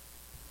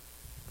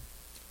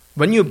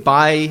 when you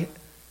buy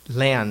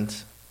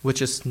land,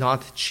 which is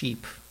not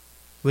cheap,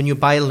 when you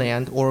buy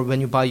land or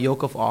when you buy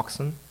yoke of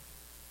oxen,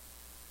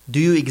 do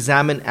you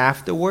examine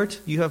afterward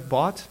you have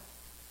bought?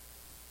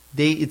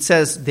 It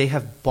says they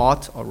have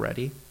bought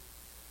already,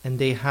 and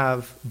they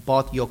have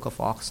bought yoke of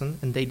oxen,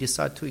 and they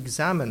decide to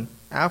examine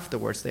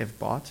afterwards they have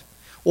bought.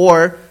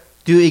 Or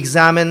do you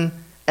examine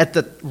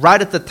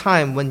right at the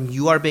time when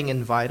you are being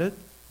invited,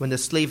 when the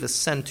slave is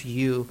sent to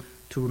you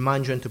to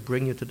remind you and to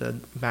bring you to the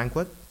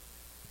banquet?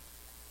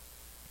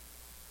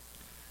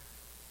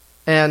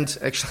 And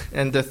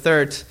the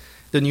third,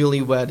 the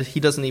newlywed, he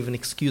doesn't even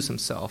excuse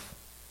himself.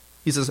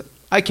 He says,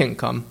 I can't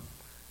come.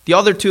 The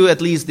other two,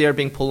 at least, they're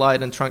being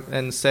polite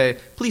and say,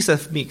 please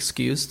have me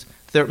excused.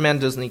 The third man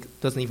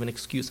doesn't even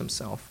excuse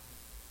himself.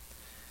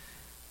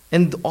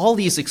 And all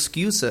these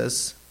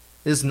excuses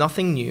is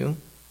nothing new,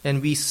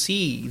 and we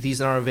see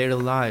these in our very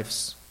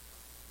lives.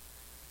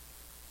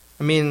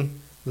 I mean,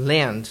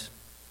 land.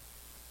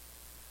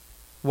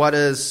 What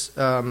is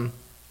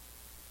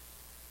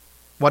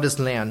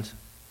land?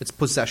 It's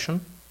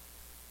possession.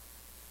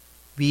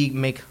 We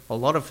make a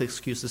lot of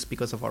excuses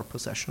because of our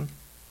possession.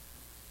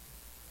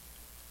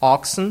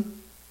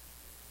 Oxen.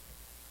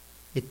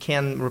 It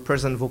can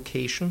represent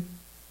vocation,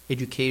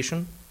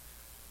 education.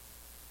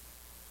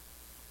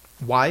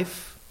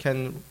 Wife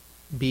can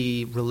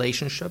be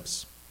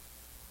relationships.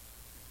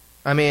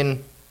 I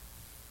mean,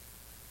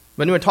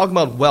 when we're talking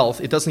about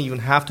wealth, it doesn't even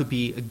have to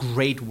be a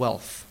great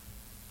wealth.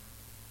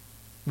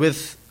 When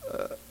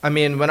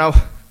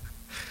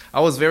I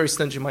was very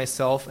stingy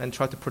myself and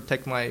tried to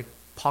protect my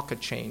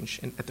pocket change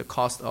at the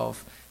cost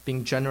of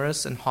being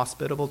generous and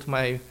hospitable to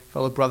my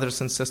fellow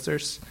brothers and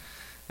sisters.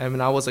 And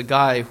when I was a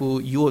guy who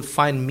you would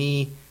find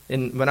me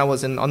when I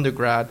was in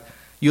undergrad,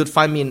 you would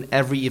find me in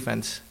every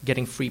event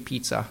getting free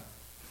pizza.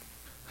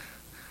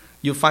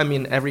 You'd find me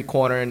in every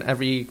corner in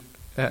every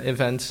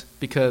event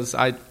because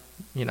I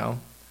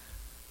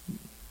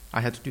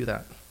had to do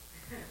that.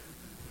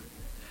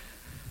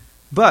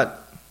 But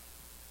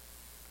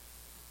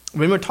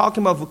when we're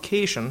talking about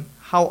vocation,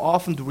 how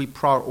often do we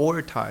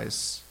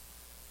prioritize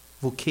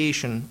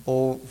vocation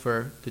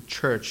over the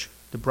church,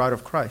 the bride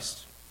of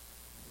Christ?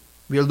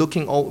 We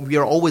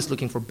are always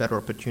looking for better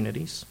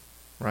opportunities,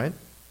 right?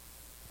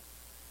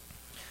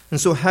 And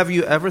so have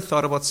you ever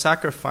thought about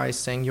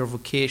sacrificing your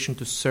vocation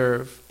to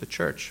serve the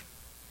church?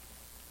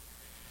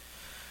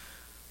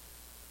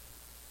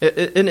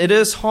 It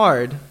is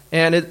hard,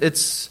 and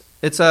it's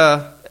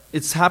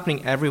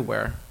happening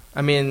everywhere.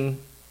 I mean,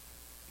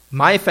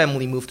 my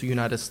family moved to the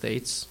United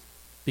States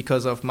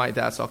because of my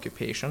dad's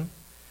occupation,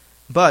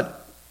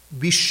 but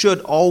we should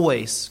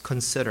always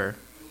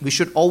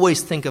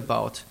think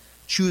about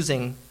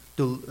choosing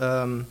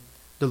the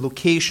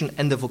location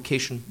and the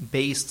vocation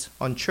based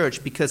on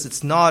church, because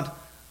it's not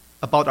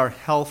about our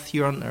health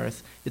here on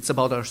earth, it's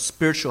about our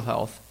spiritual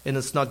health, and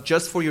it's not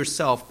just for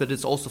yourself, but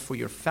it's also for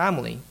your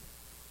family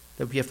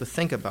that we have to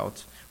think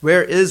about.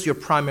 Where is your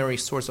primary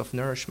source of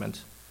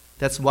nourishment?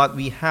 That's what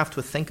we have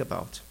to think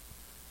about.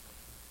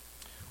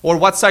 Or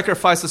what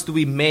sacrifices do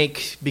we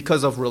make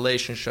because of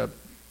relationship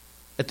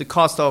at the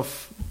cost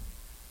of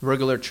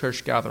regular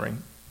church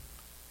gathering?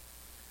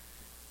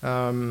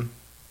 When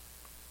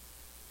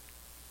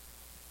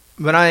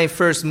I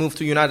first moved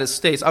to the United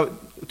States,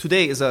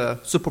 today is a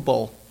Super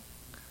Bowl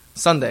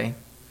Sunday.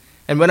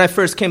 And when I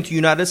first came to the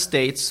United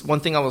States, one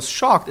thing I was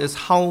shocked is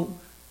how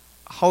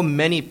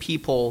many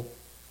people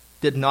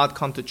did not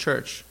come to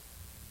church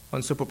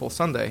on Super Bowl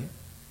Sunday.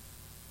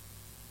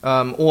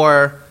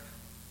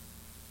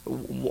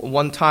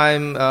 One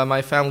time,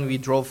 my family, we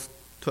drove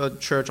to a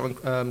church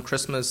on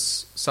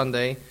Christmas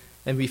Sunday,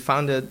 and we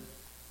found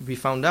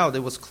out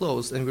it was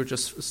closed, and we were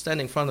just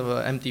standing in front of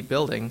an empty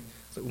building,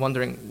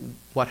 wondering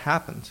what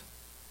happened.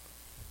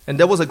 And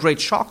that was a great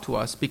shock to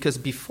us, because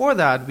before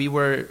that, when we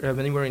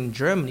were in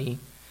Germany,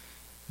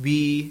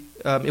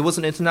 it was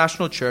an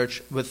international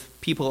church with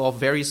people of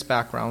various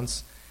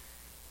backgrounds,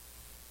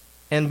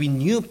 and we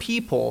knew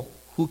people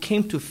who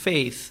came to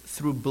faith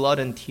through blood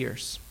and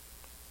tears.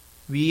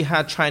 We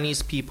had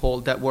Chinese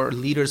people that were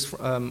leaders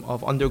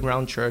of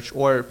underground church,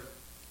 or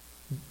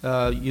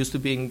used to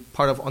being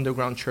part of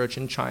underground church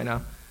in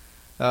China.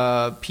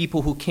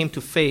 People who came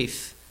to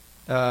faith,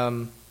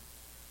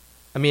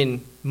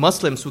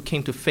 Muslims who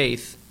came to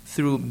faith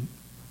through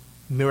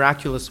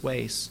miraculous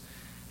ways.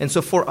 And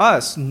so for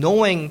us,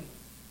 knowing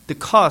the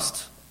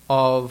cost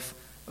of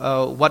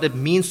what it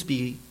means to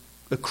be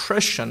a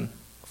Christian,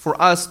 for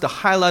us, the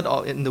highlight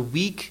in the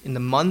week, in the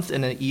month,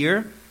 in a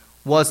year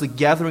was the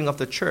gathering of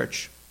the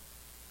church.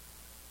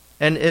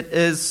 And it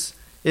is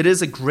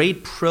a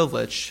great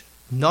privilege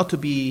not to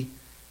be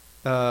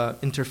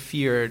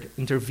intervened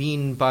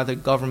by the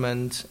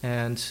government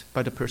and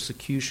by the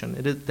persecution.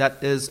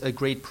 That is a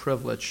great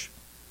privilege.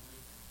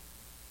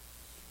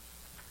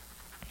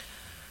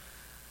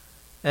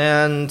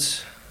 And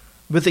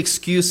with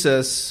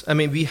excuses,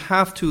 we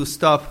have to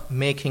stop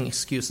making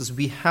excuses.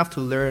 We have to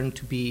learn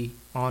to be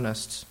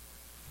honest.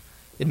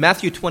 In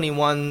Matthew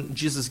 21,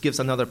 Jesus gives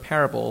another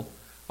parable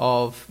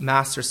of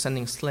masters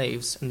sending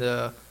slaves, and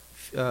the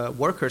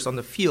workers on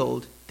the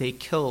field, they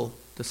kill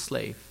the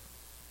slave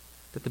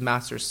that the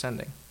master is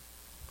sending.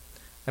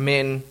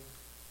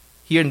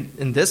 Here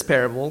in this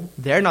parable,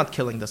 they're not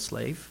killing the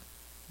slave.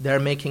 They're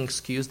making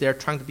excuse. They're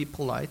trying to be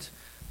polite.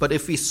 But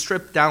if we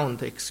strip down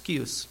the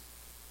excuse,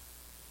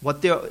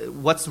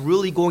 what's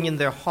really going in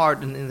their heart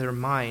and in their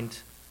mind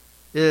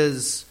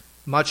is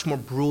much more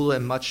brutal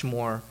and much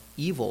more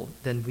evil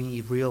than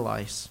we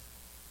realize.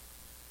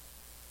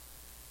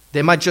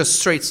 They might just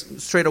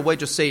straight away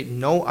just say,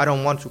 no, I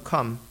don't want to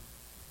come.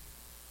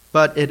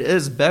 But it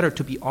is better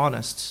to be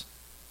honest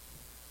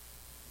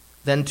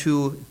than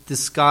to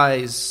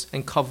disguise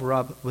and cover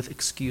up with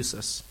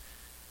excuses.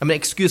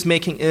 Excuse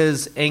making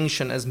is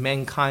ancient as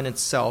mankind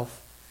itself.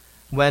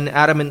 When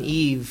Adam and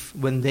Eve,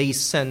 when they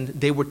sinned,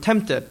 they were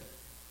tempted.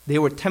 They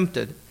were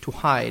tempted to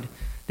hide.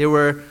 They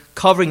were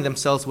covering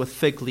themselves with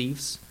fig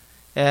leaves.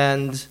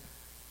 And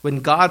when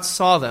God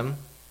saw them,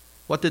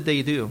 what did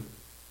they do?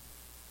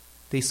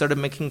 They started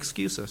making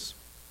excuses.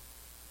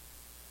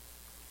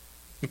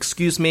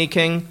 Excuse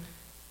making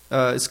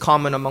is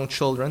common among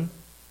children,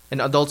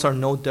 and adults are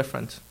no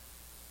different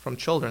from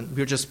children.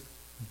 We're just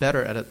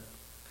better at it.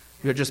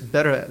 We're just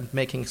better at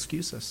making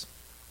excuses.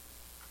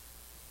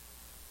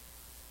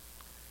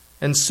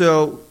 And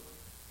so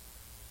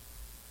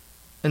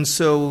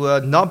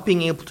not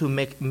being able to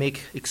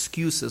make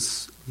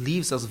excuses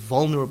leaves us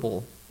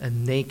vulnerable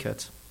and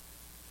naked.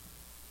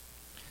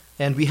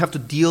 And we have to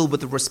deal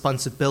with the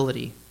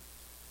responsibility.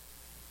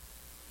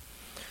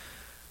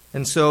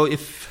 And so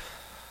if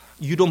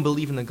you don't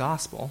believe in the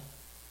gospel,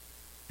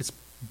 it's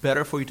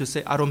better for you to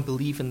say, I don't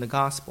believe in the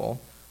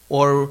gospel.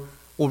 Or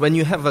when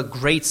you have a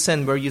great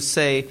sin where you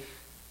say,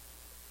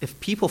 if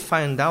people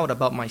find out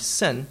about my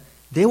sin,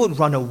 they would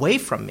run away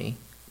from me.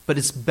 But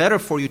it's better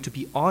for you to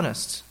be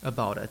honest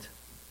about it.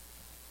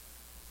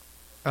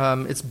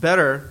 It's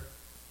better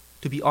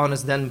to be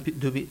honest than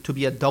to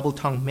be a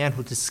double-tongued man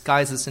who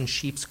disguises in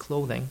sheep's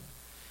clothing.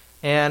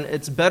 And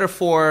it's better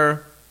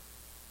for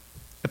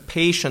a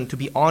patient to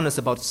be honest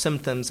about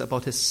symptoms,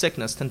 about his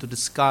sickness, than to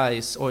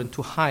disguise or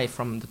to hide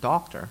from the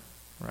doctor,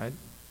 right?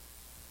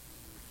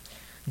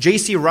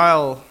 J.C.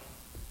 Ryle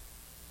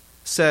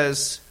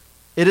says,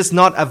 it is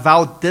not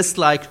avowed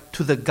dislike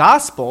to the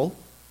gospel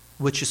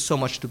which is so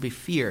much to be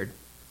feared.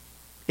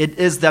 It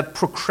is that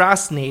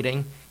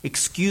procrastinating,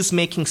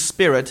 excuse-making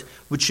spirit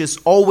which is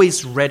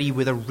always ready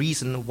with a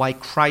reason why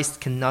Christ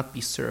cannot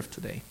be served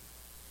today.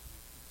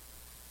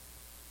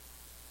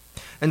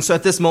 And so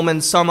at this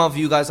moment, some of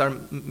you guys are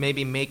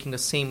maybe making the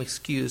same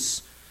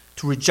excuse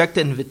to reject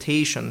the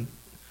invitation,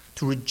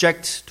 to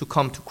reject to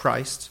come to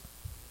Christ.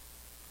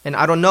 And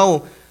I don't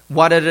know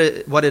what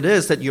it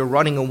is that you're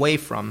running away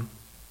from.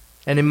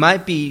 And it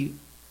might be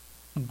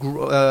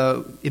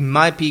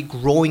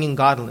growing in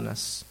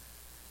godliness.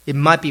 It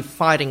might be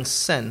fighting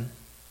sin.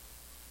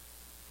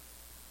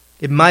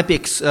 It might be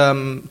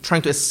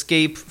trying to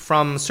escape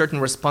from certain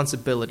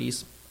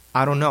responsibilities.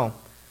 I don't know.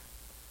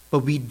 But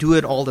we do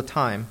it all the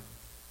time.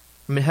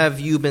 Have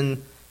you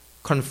been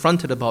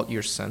confronted about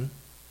your sin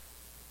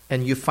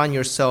and you find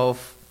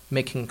yourself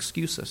making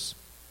excuses?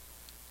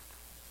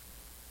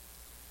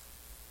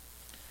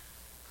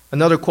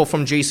 Another quote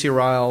from J.C.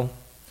 Ryle,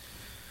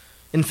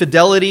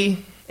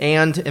 infidelity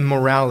and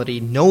immorality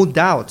no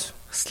doubt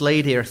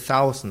slay their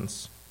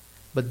thousands,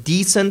 but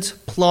decent,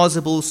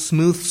 plausible,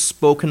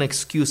 smooth-spoken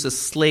excuses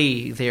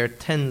slay their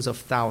tens of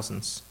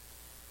thousands.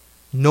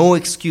 No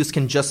excuse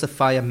can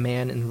justify a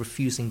man in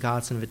refusing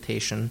God's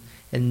invitation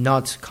and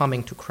not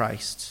coming to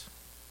Christ.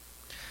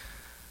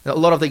 Now, a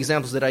lot of the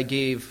examples that I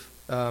gave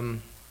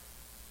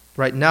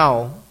right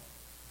now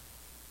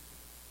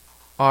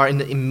are in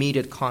the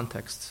immediate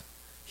context.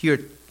 Here,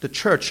 the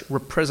church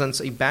represents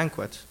a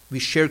banquet. We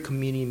share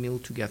community meal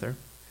together,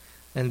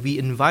 and we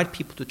invite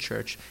people to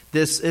church.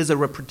 This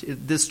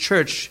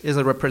church is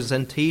a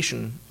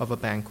representation of a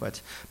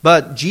banquet.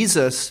 But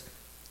Jesus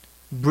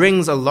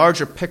brings a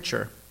larger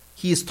picture.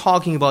 He is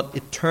talking about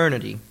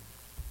eternity.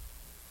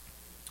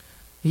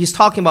 He's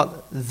talking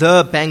about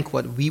the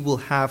banquet we will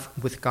have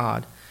with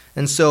God.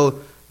 And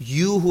so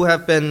you who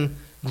have been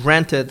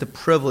granted the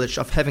privilege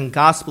of having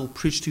gospel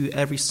preached to you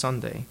every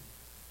Sunday,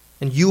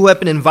 and you who have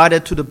been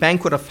invited to the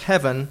banquet of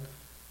heaven,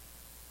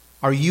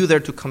 are you there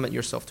to commit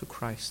yourself to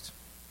Christ?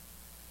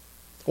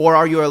 Or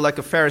are you like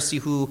a Pharisee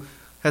who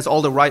has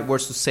all the right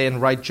words to say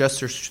and right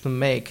gestures to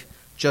make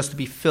just to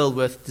be filled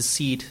with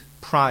deceit,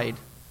 pride,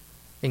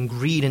 and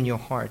greed in your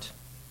heart?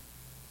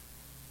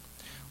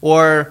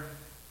 Or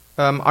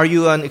are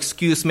you an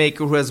excuse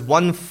maker who has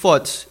one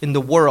foot in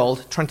the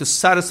world trying to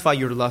satisfy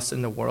your lust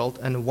in the world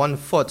and one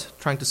foot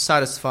trying to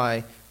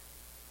satisfy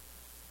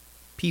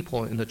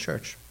people in the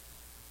church?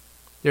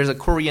 There's a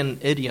Korean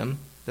idiom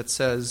that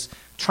says,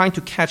 trying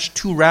to catch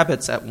two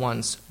rabbits at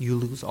once, you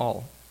lose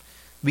all.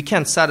 We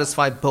can't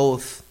satisfy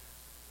both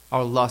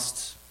our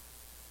lusts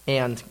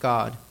and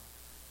God.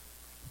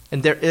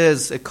 And there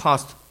is a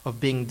cost of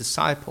being a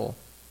disciple.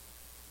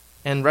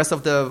 And rest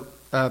of the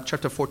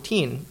chapter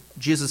 14,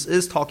 Jesus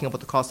is talking about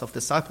the cost of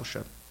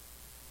discipleship.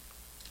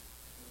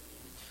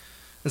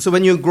 And so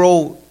when you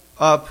grow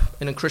up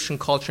in a Christian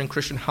culture and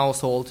Christian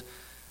household,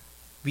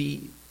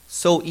 we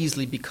so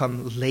easily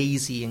become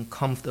lazy and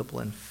comfortable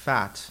and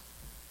fat.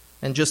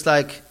 And just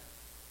like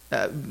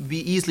we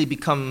easily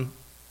become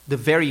the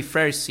very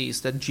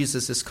Pharisees that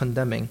Jesus is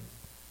condemning.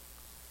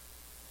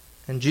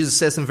 And Jesus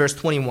says in verse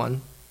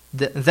 21,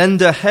 then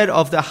the head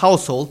of the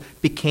household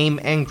became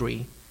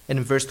angry. And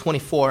in verse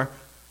 24,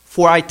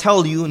 for I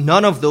tell you,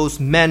 none of those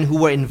men who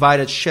were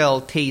invited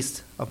shall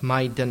taste of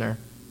my dinner.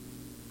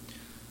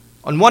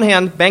 On one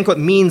hand, banquet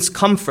means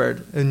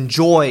comfort and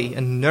joy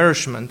and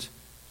nourishment.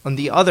 On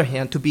the other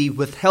hand, to be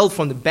withheld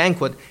from the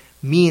banquet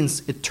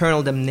means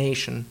eternal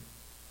damnation,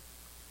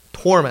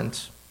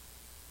 torment.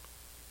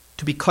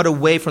 To be cut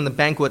away from the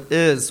banquet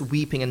is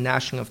weeping and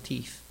gnashing of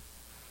teeth.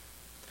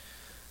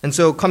 And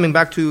so coming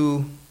back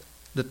to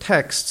the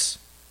texts,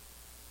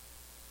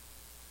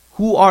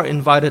 who are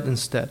invited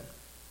instead?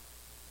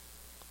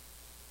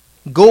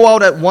 Go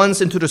out at once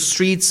into the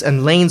streets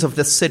and lanes of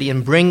the city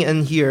and bring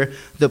in here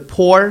the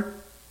poor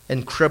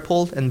and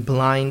crippled and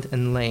blind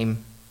and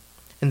lame.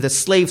 And the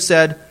slave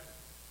said,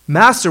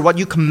 Master, what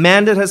you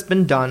commanded has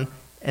been done,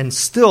 and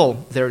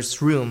still there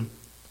is room.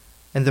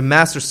 And the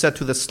master said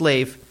to the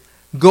slave,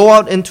 Go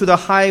out into the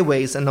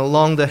highways and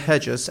along the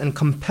hedges and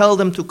compel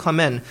them to come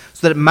in,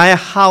 so that my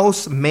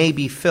house may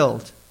be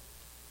filled.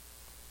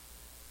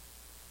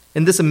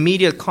 In this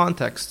immediate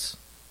context,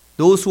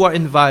 those who are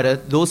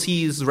invited, those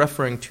he is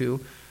referring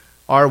to,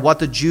 are what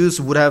the Jews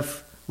would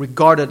have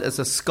regarded as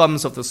the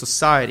scums of the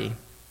society.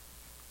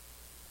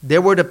 They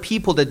were the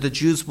people that the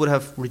Jews would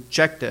have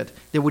rejected.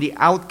 They were the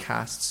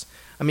outcasts.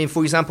 I mean,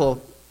 for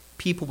example,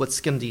 people with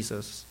skin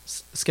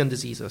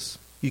diseases.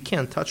 You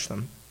can't touch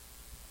them.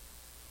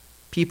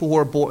 People who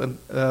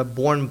are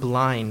born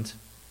blind.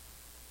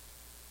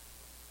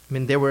 I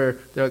mean, they're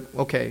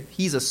okay,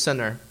 he's a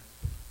sinner.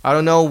 I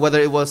don't know whether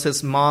it was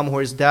his mom or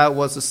his dad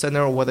was a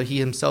sinner or whether he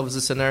himself is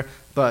a sinner,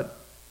 but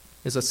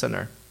is a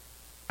sinner.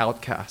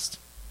 Outcast.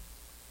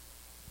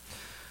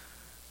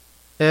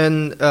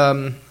 In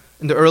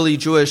the early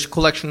Jewish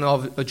collection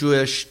of a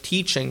Jewish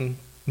teaching,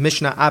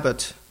 Mishnah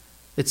Abbot,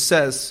 it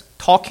says,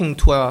 talking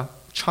to a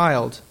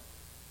child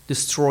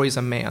destroys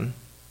a man.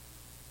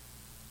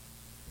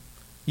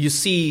 You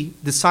see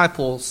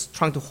disciples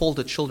trying to hold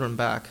the children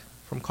back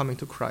from coming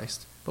to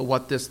Christ. But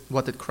what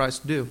did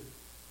Christ do?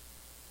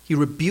 He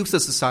rebukes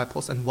his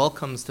disciples and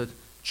welcomes the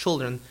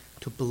children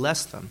to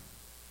bless them.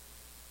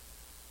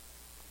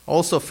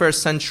 Also,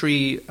 first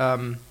century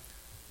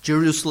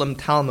Jerusalem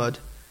Talmud,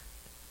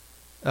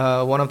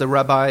 one of the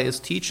rabbis is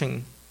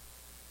teaching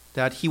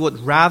that he would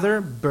rather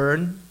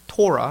burn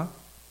Torah,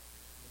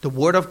 the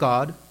word of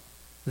God,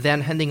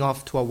 than handing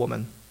off to a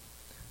woman.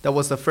 That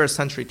was the first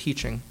century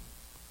teaching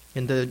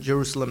in the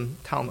Jerusalem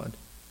Talmud.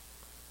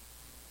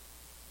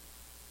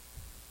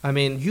 I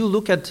mean, you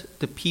look at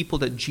the people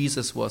that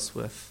Jesus was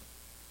with,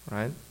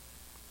 right?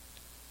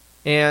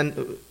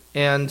 And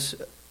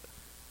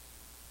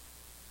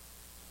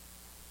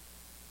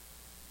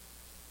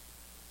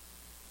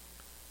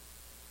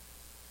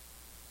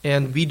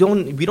we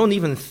don't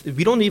even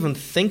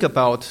think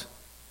about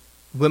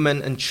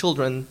women and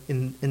children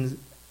in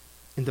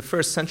the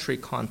first century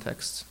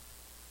context.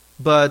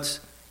 But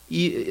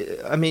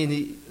I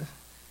mean,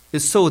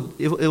 it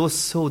was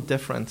so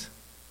different.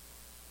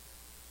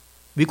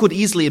 We could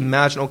easily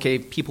imagine, okay,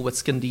 people with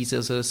skin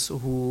diseases,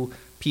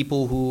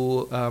 people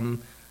who,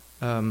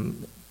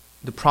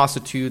 the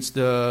prostitutes,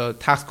 the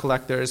tax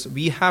collectors.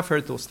 We have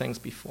heard those things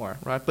before,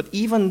 right? But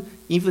even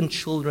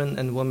children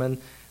and women,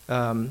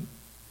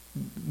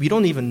 we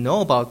don't even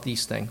know about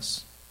these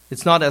things.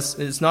 It's not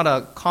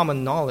a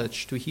common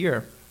knowledge to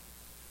hear.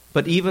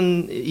 But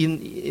even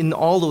in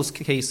all those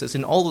cases,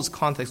 in all those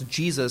contexts,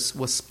 Jesus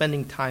was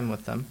spending time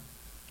with them,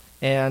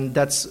 and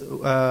that's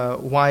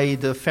why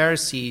the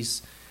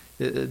Pharisees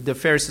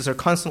are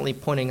constantly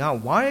pointing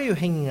out, why are you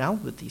hanging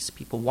out with these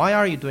people? Why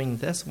are you doing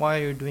this? Why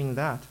are you doing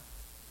that?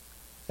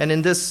 And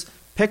in this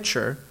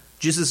picture,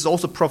 Jesus is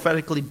also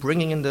prophetically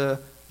bringing in the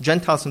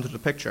Gentiles into the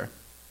picture.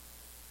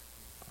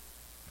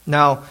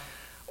 Now,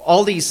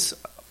 all these,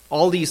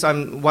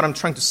 what I'm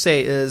trying to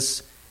say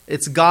is,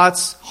 it's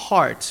God's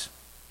heart.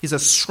 He's a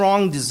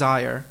strong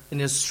desire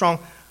and his strong,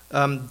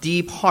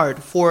 deep heart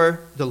for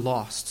the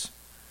lost.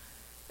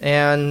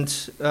 And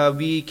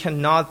we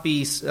cannot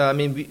be,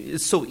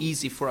 it's so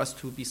easy for us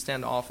to be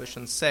standoffish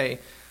and say,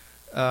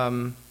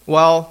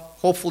 well,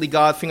 hopefully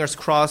God, fingers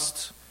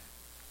crossed,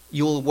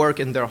 you will work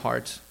in their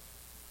heart.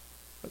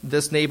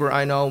 This neighbor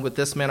I know, with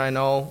this man I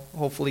know,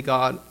 hopefully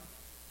God,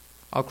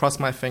 I'll cross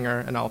my finger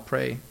and I'll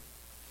pray.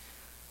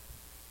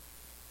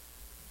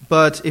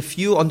 But if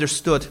you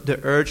understood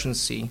the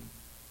urgency,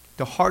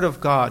 the heart of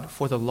God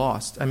for the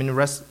lost, in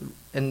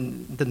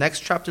the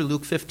next chapter,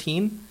 Luke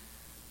 15,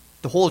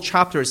 the whole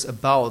chapter is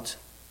about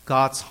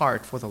God's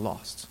heart for the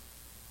lost.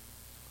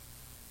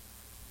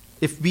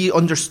 If we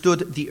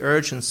understood the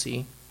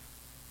urgency,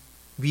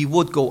 we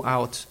would go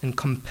out and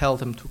compel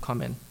them to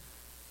come in.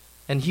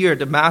 And here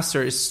the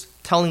master is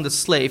telling the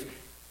slave,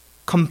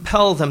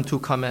 compel them to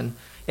come in.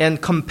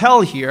 And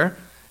compel here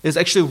is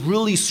actually a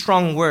really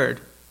strong word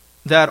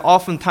that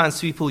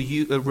oftentimes people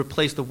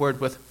replace the word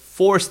with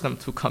force them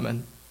to come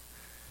in.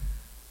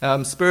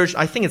 Spurgeon,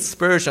 I think it's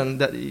Spurgeon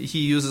that he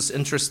uses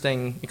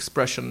interesting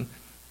expression,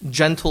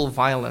 gentle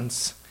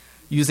violence,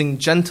 using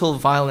gentle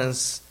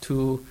violence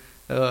to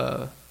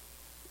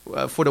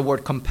for the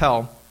word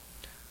compel.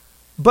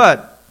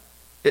 But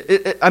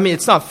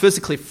it's not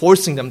physically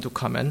forcing them to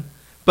come in,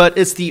 but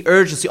it's the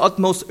urgency,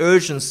 utmost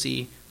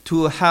urgency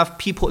to have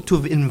people,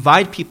 to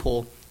invite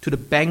people to the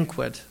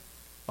banquet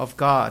of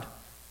God.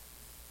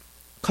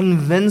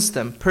 Convince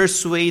them,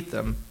 persuade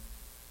them.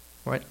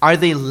 Right? Are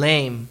they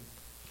lame?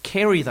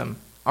 Carry them.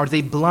 Are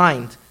they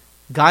blind?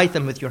 Guide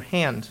them with your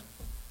hand.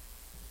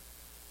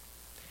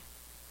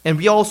 And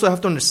we also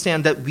have to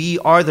understand that we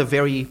are the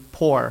very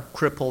poor,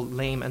 crippled,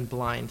 lame, and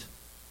blind.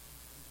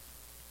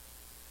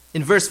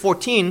 In verse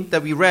 14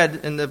 that we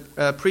read in the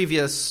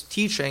previous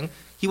teaching,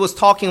 he was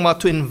talking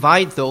about to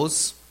invite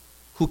those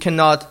who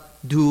cannot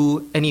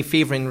do any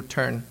favor in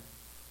return.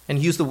 And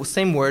he used the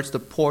same words, the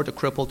poor, the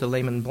crippled, the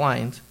lame, and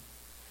blind.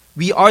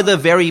 We are the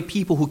very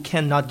people who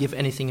cannot give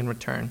anything in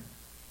return.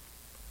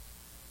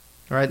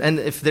 All right? And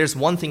if there's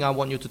one thing I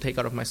want you to take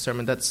out of my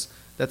sermon, that's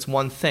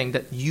one thing,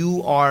 that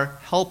you are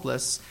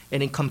helpless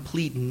and in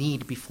complete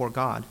need before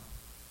God.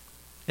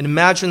 And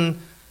imagine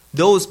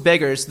those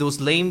beggars,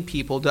 those lame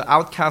people, the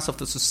outcasts of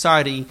the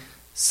society,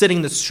 sitting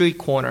in the street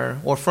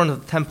corner or front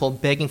of the temple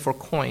begging for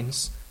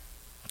coins,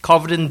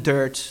 covered in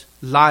dirt,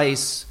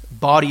 lice,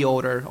 body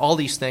odor, all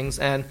these things,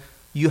 and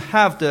you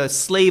have the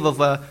slave of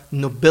a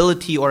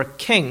nobility or a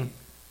king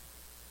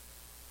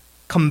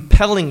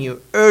compelling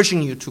you,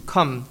 urging you to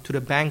come to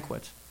the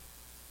banquet.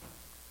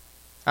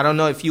 I don't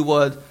know if you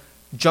would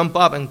jump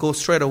up and go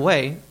straight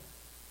away,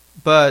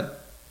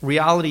 but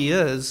reality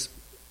is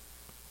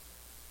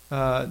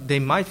they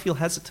might feel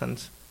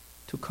hesitant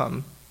to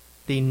come.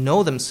 They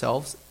know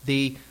themselves.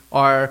 They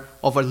are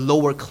of a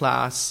lower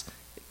class,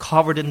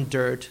 covered in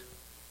dirt.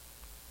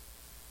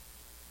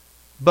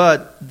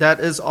 But that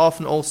is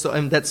often also,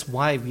 and that's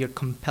why we are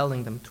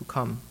compelling them to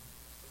come.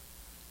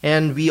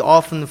 And we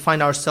often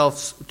find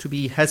ourselves to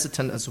be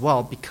hesitant as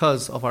well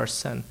because of our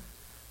sin.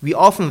 We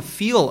often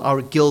feel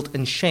our guilt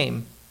and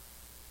shame.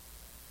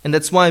 And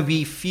that's why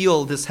we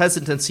feel this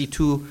hesitancy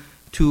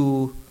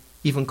to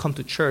even come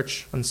to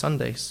church on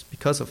Sundays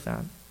because of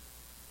that.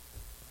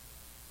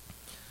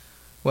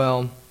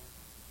 Well,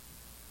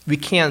 we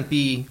can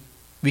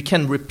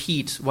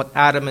repeat what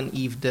Adam and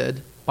Eve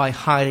did by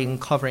hiding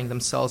and covering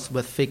themselves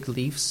with fig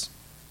leaves.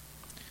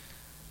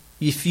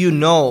 If you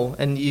know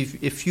and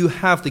if you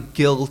have the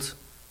guilt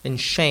and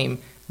shame,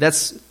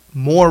 that's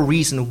more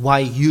reason why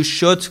you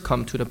should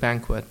come to the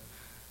banquet.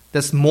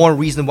 That's more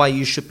reason why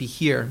you should be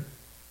here.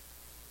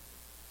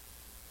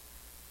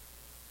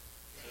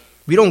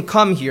 We don't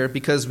come here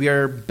because we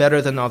are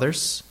better than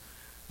others,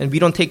 and we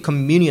don't take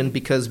communion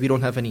because we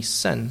don't have any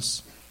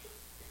sins.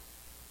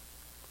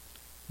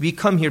 We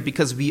come here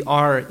because we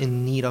are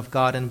in need of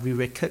God, and we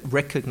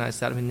recognize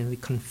that, and we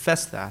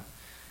confess that.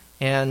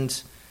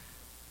 And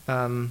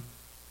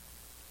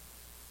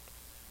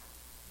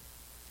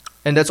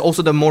that's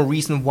also the more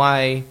reason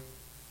why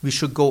we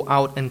should go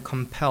out and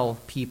compel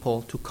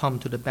people to come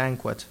to the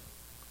banquet.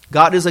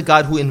 God is a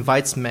God who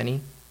invites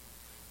many,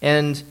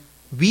 and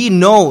we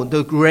know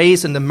the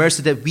grace and the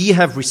mercy that we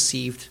have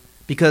received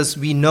because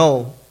we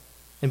know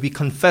and we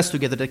confess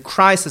together that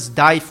Christ has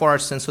died for our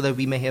sins so that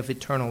we may have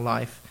eternal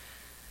life.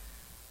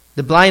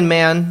 The blind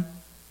man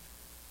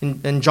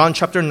in John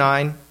chapter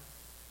 9,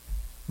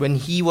 when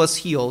he was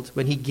healed,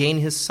 when he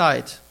gained his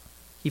sight,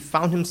 he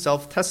found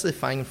himself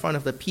testifying in front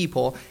of the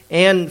people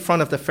and in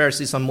front of the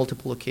Pharisees on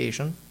multiple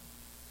occasions.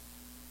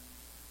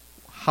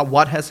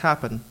 What has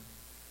happened?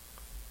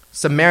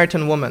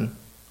 Samaritan woman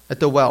at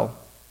the well.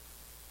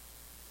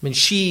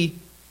 She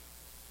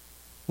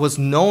was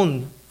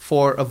known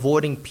for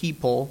avoiding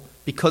people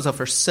because of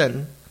her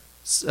sin,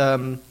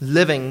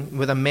 living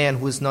with a man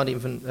who is not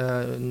even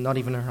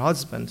her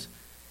husband.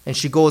 And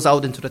she goes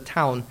out into the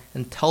town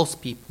and tells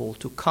people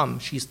to come.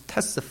 She's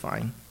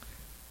testifying.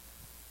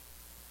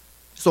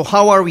 So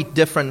how are we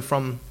different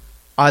from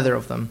either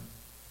of them?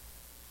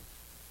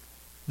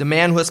 The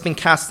man who has been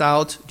cast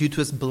out due to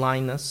his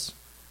blindness.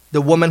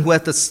 The woman who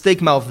had the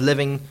stigma of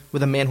living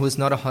with a man who is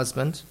not a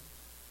husband.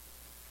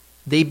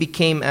 They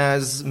became,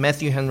 as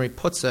Matthew Henry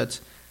puts it,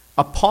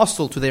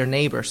 apostle to their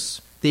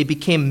neighbors. They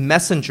became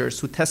messengers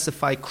who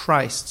testify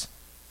Christ.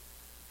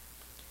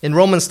 In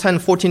Romans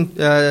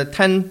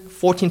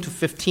 10:14 to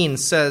 15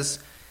 says,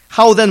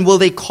 "How then will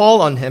they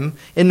call on him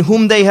in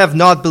whom they have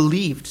not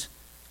believed?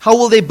 How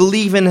will they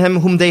believe in him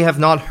whom they have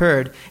not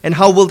heard? And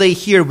how will they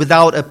hear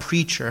without a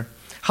preacher?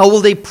 How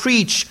will they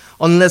preach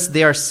unless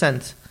they are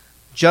sent?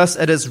 Just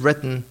as it is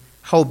written,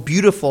 how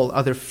beautiful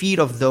are the feet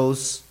of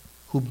those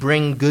who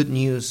bring good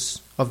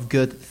news of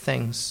good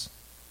things."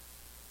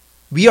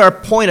 We are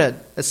appointed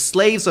as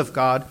slaves of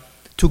God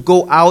to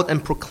go out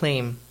and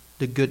proclaim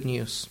the good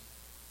news.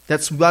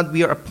 That's what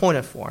we are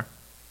appointed for.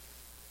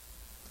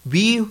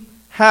 We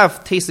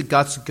have tasted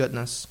God's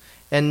goodness,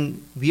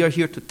 and we are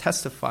here to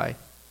testify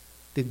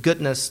the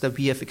goodness that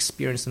we have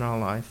experienced in our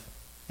life,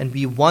 and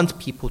we want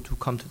people to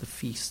come to the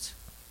feast.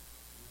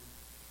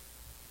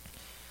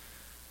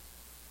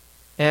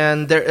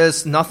 And there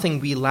is nothing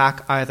we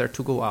lack either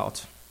to go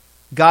out.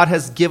 God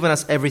has given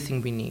us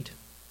everything we need.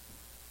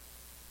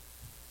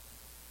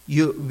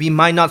 We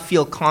might not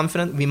feel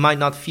confident, we might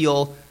not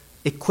feel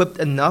equipped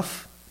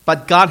enough,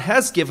 but God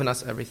has given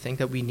us everything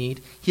that we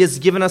need. He has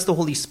given us the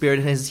Holy Spirit,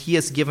 and He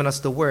has given us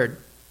the Word.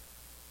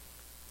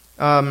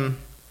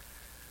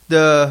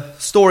 The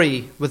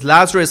story with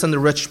Lazarus and the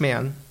rich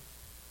man.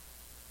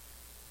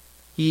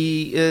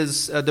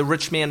 The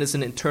rich man is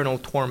in eternal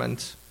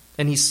torment,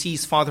 and he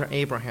sees Father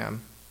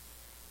Abraham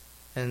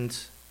and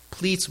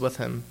pleads with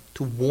him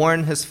to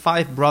warn his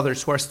 5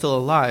 brothers who are still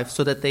alive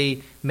so that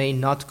they may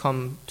not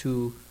come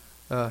to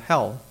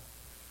hell.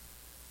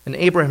 And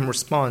Abraham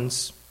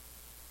responds,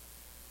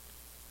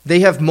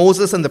 "They have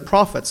Moses and the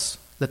prophets,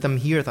 let them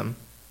hear them."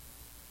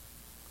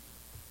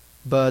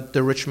 But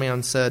the rich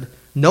man said,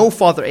 "No,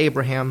 Father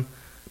Abraham,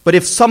 but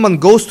if someone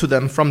goes to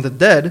them from the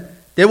dead,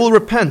 they will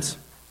repent."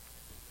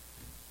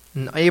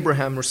 And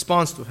Abraham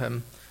responds to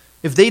him,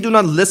 "If they do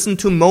not listen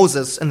to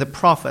Moses and the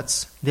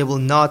prophets, they will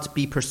not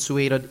be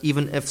persuaded,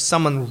 even if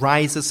someone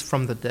rises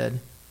from the dead."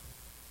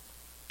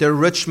 The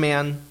rich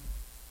man,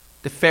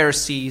 the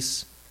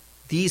Pharisees,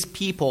 these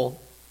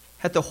people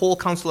had the whole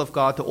counsel of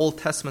God, the Old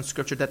Testament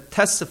scripture that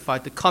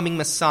testified the coming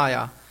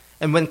Messiah.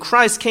 And when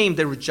Christ came,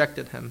 they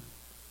rejected him.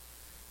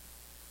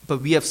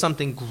 But we have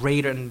something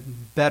greater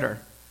and better.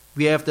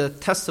 We have the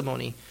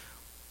testimony.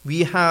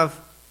 We have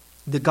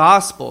the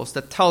Gospels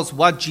that tells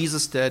what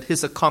Jesus did,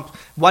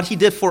 what he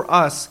did for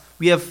us.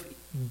 We have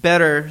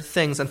better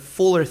things and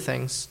fuller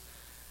things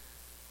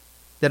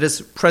that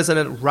is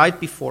present right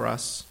before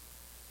us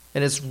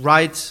and is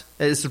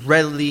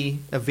readily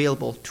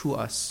available to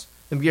us.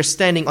 And we are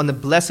standing on the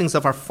blessings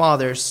of our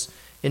fathers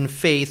in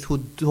faith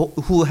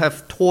who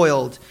have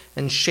toiled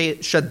and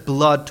shed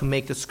blood to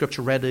make the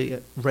scripture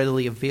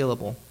readily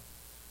available.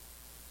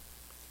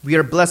 We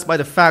are blessed by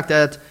the fact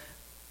that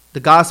the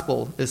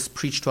gospel is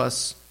preached to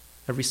us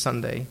every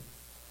Sunday.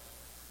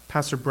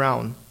 Pastor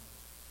Brown.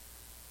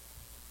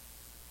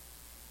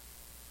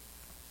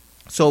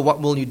 So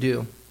what will you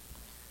do?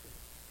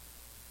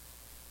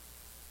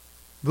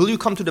 Will you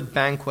come to the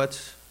banquet?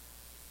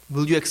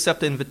 Will you accept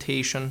the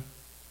invitation?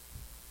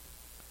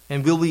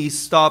 And will we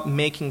stop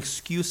making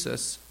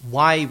excuses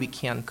why we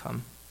can't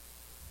come?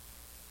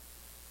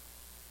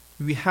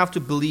 We have to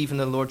believe in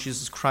the Lord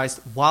Jesus Christ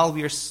while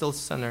we are still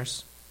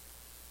sinners.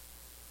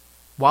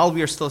 While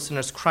we are still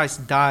sinners,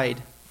 Christ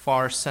died for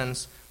our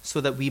sins so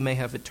that we may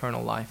have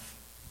eternal life.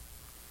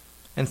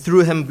 And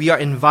through him, we are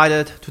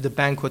invited to the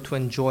banquet to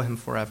enjoy him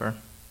forever.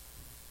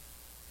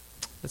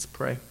 Let's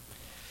pray.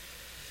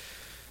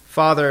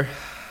 Father,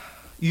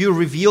 you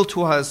reveal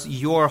to us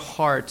your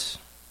heart.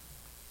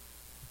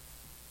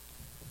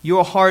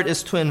 Your heart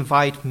is to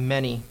invite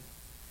many.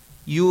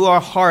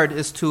 Your heart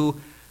is to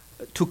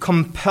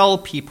compel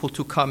people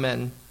to come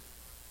in.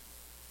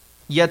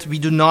 Yet we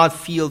do not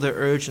feel the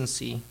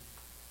urgency.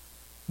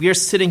 We are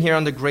sitting here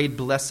on the great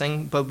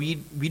blessing, but we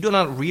do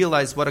not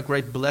realize what a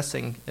great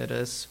blessing it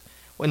is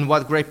and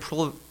what great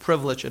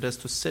privilege it is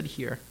to sit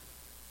here.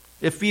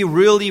 If we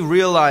really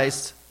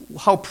realized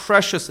how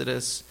precious it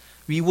is,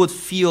 we would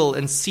feel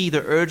and see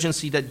the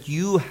urgency that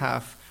you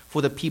have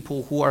for the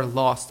people who are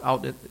lost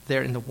out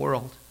there in the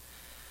world.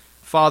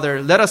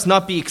 Father, let us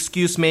not be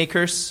excuse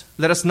makers.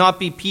 Let us not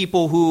be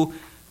people who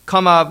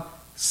come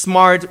up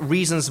smart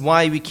reasons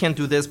why we can't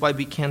do this, why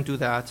we can't do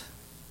that.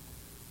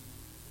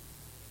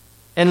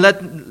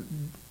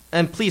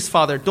 And please,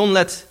 Father, don't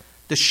let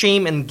the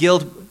shame and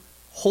guilt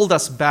hold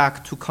us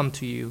back to come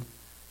to you.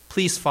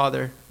 Please,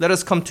 Father, let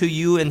us come to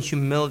you in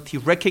humility,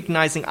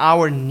 recognizing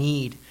our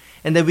need,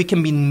 and that we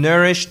can be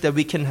nourished, that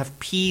we can have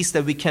peace,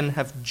 that we can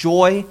have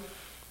joy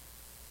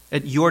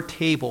at your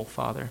table,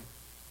 Father.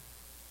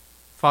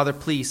 Father,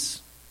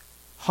 please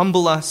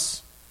humble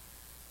us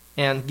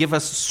and give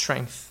us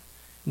strength.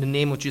 In the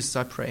name of Jesus,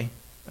 I pray.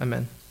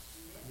 Amen.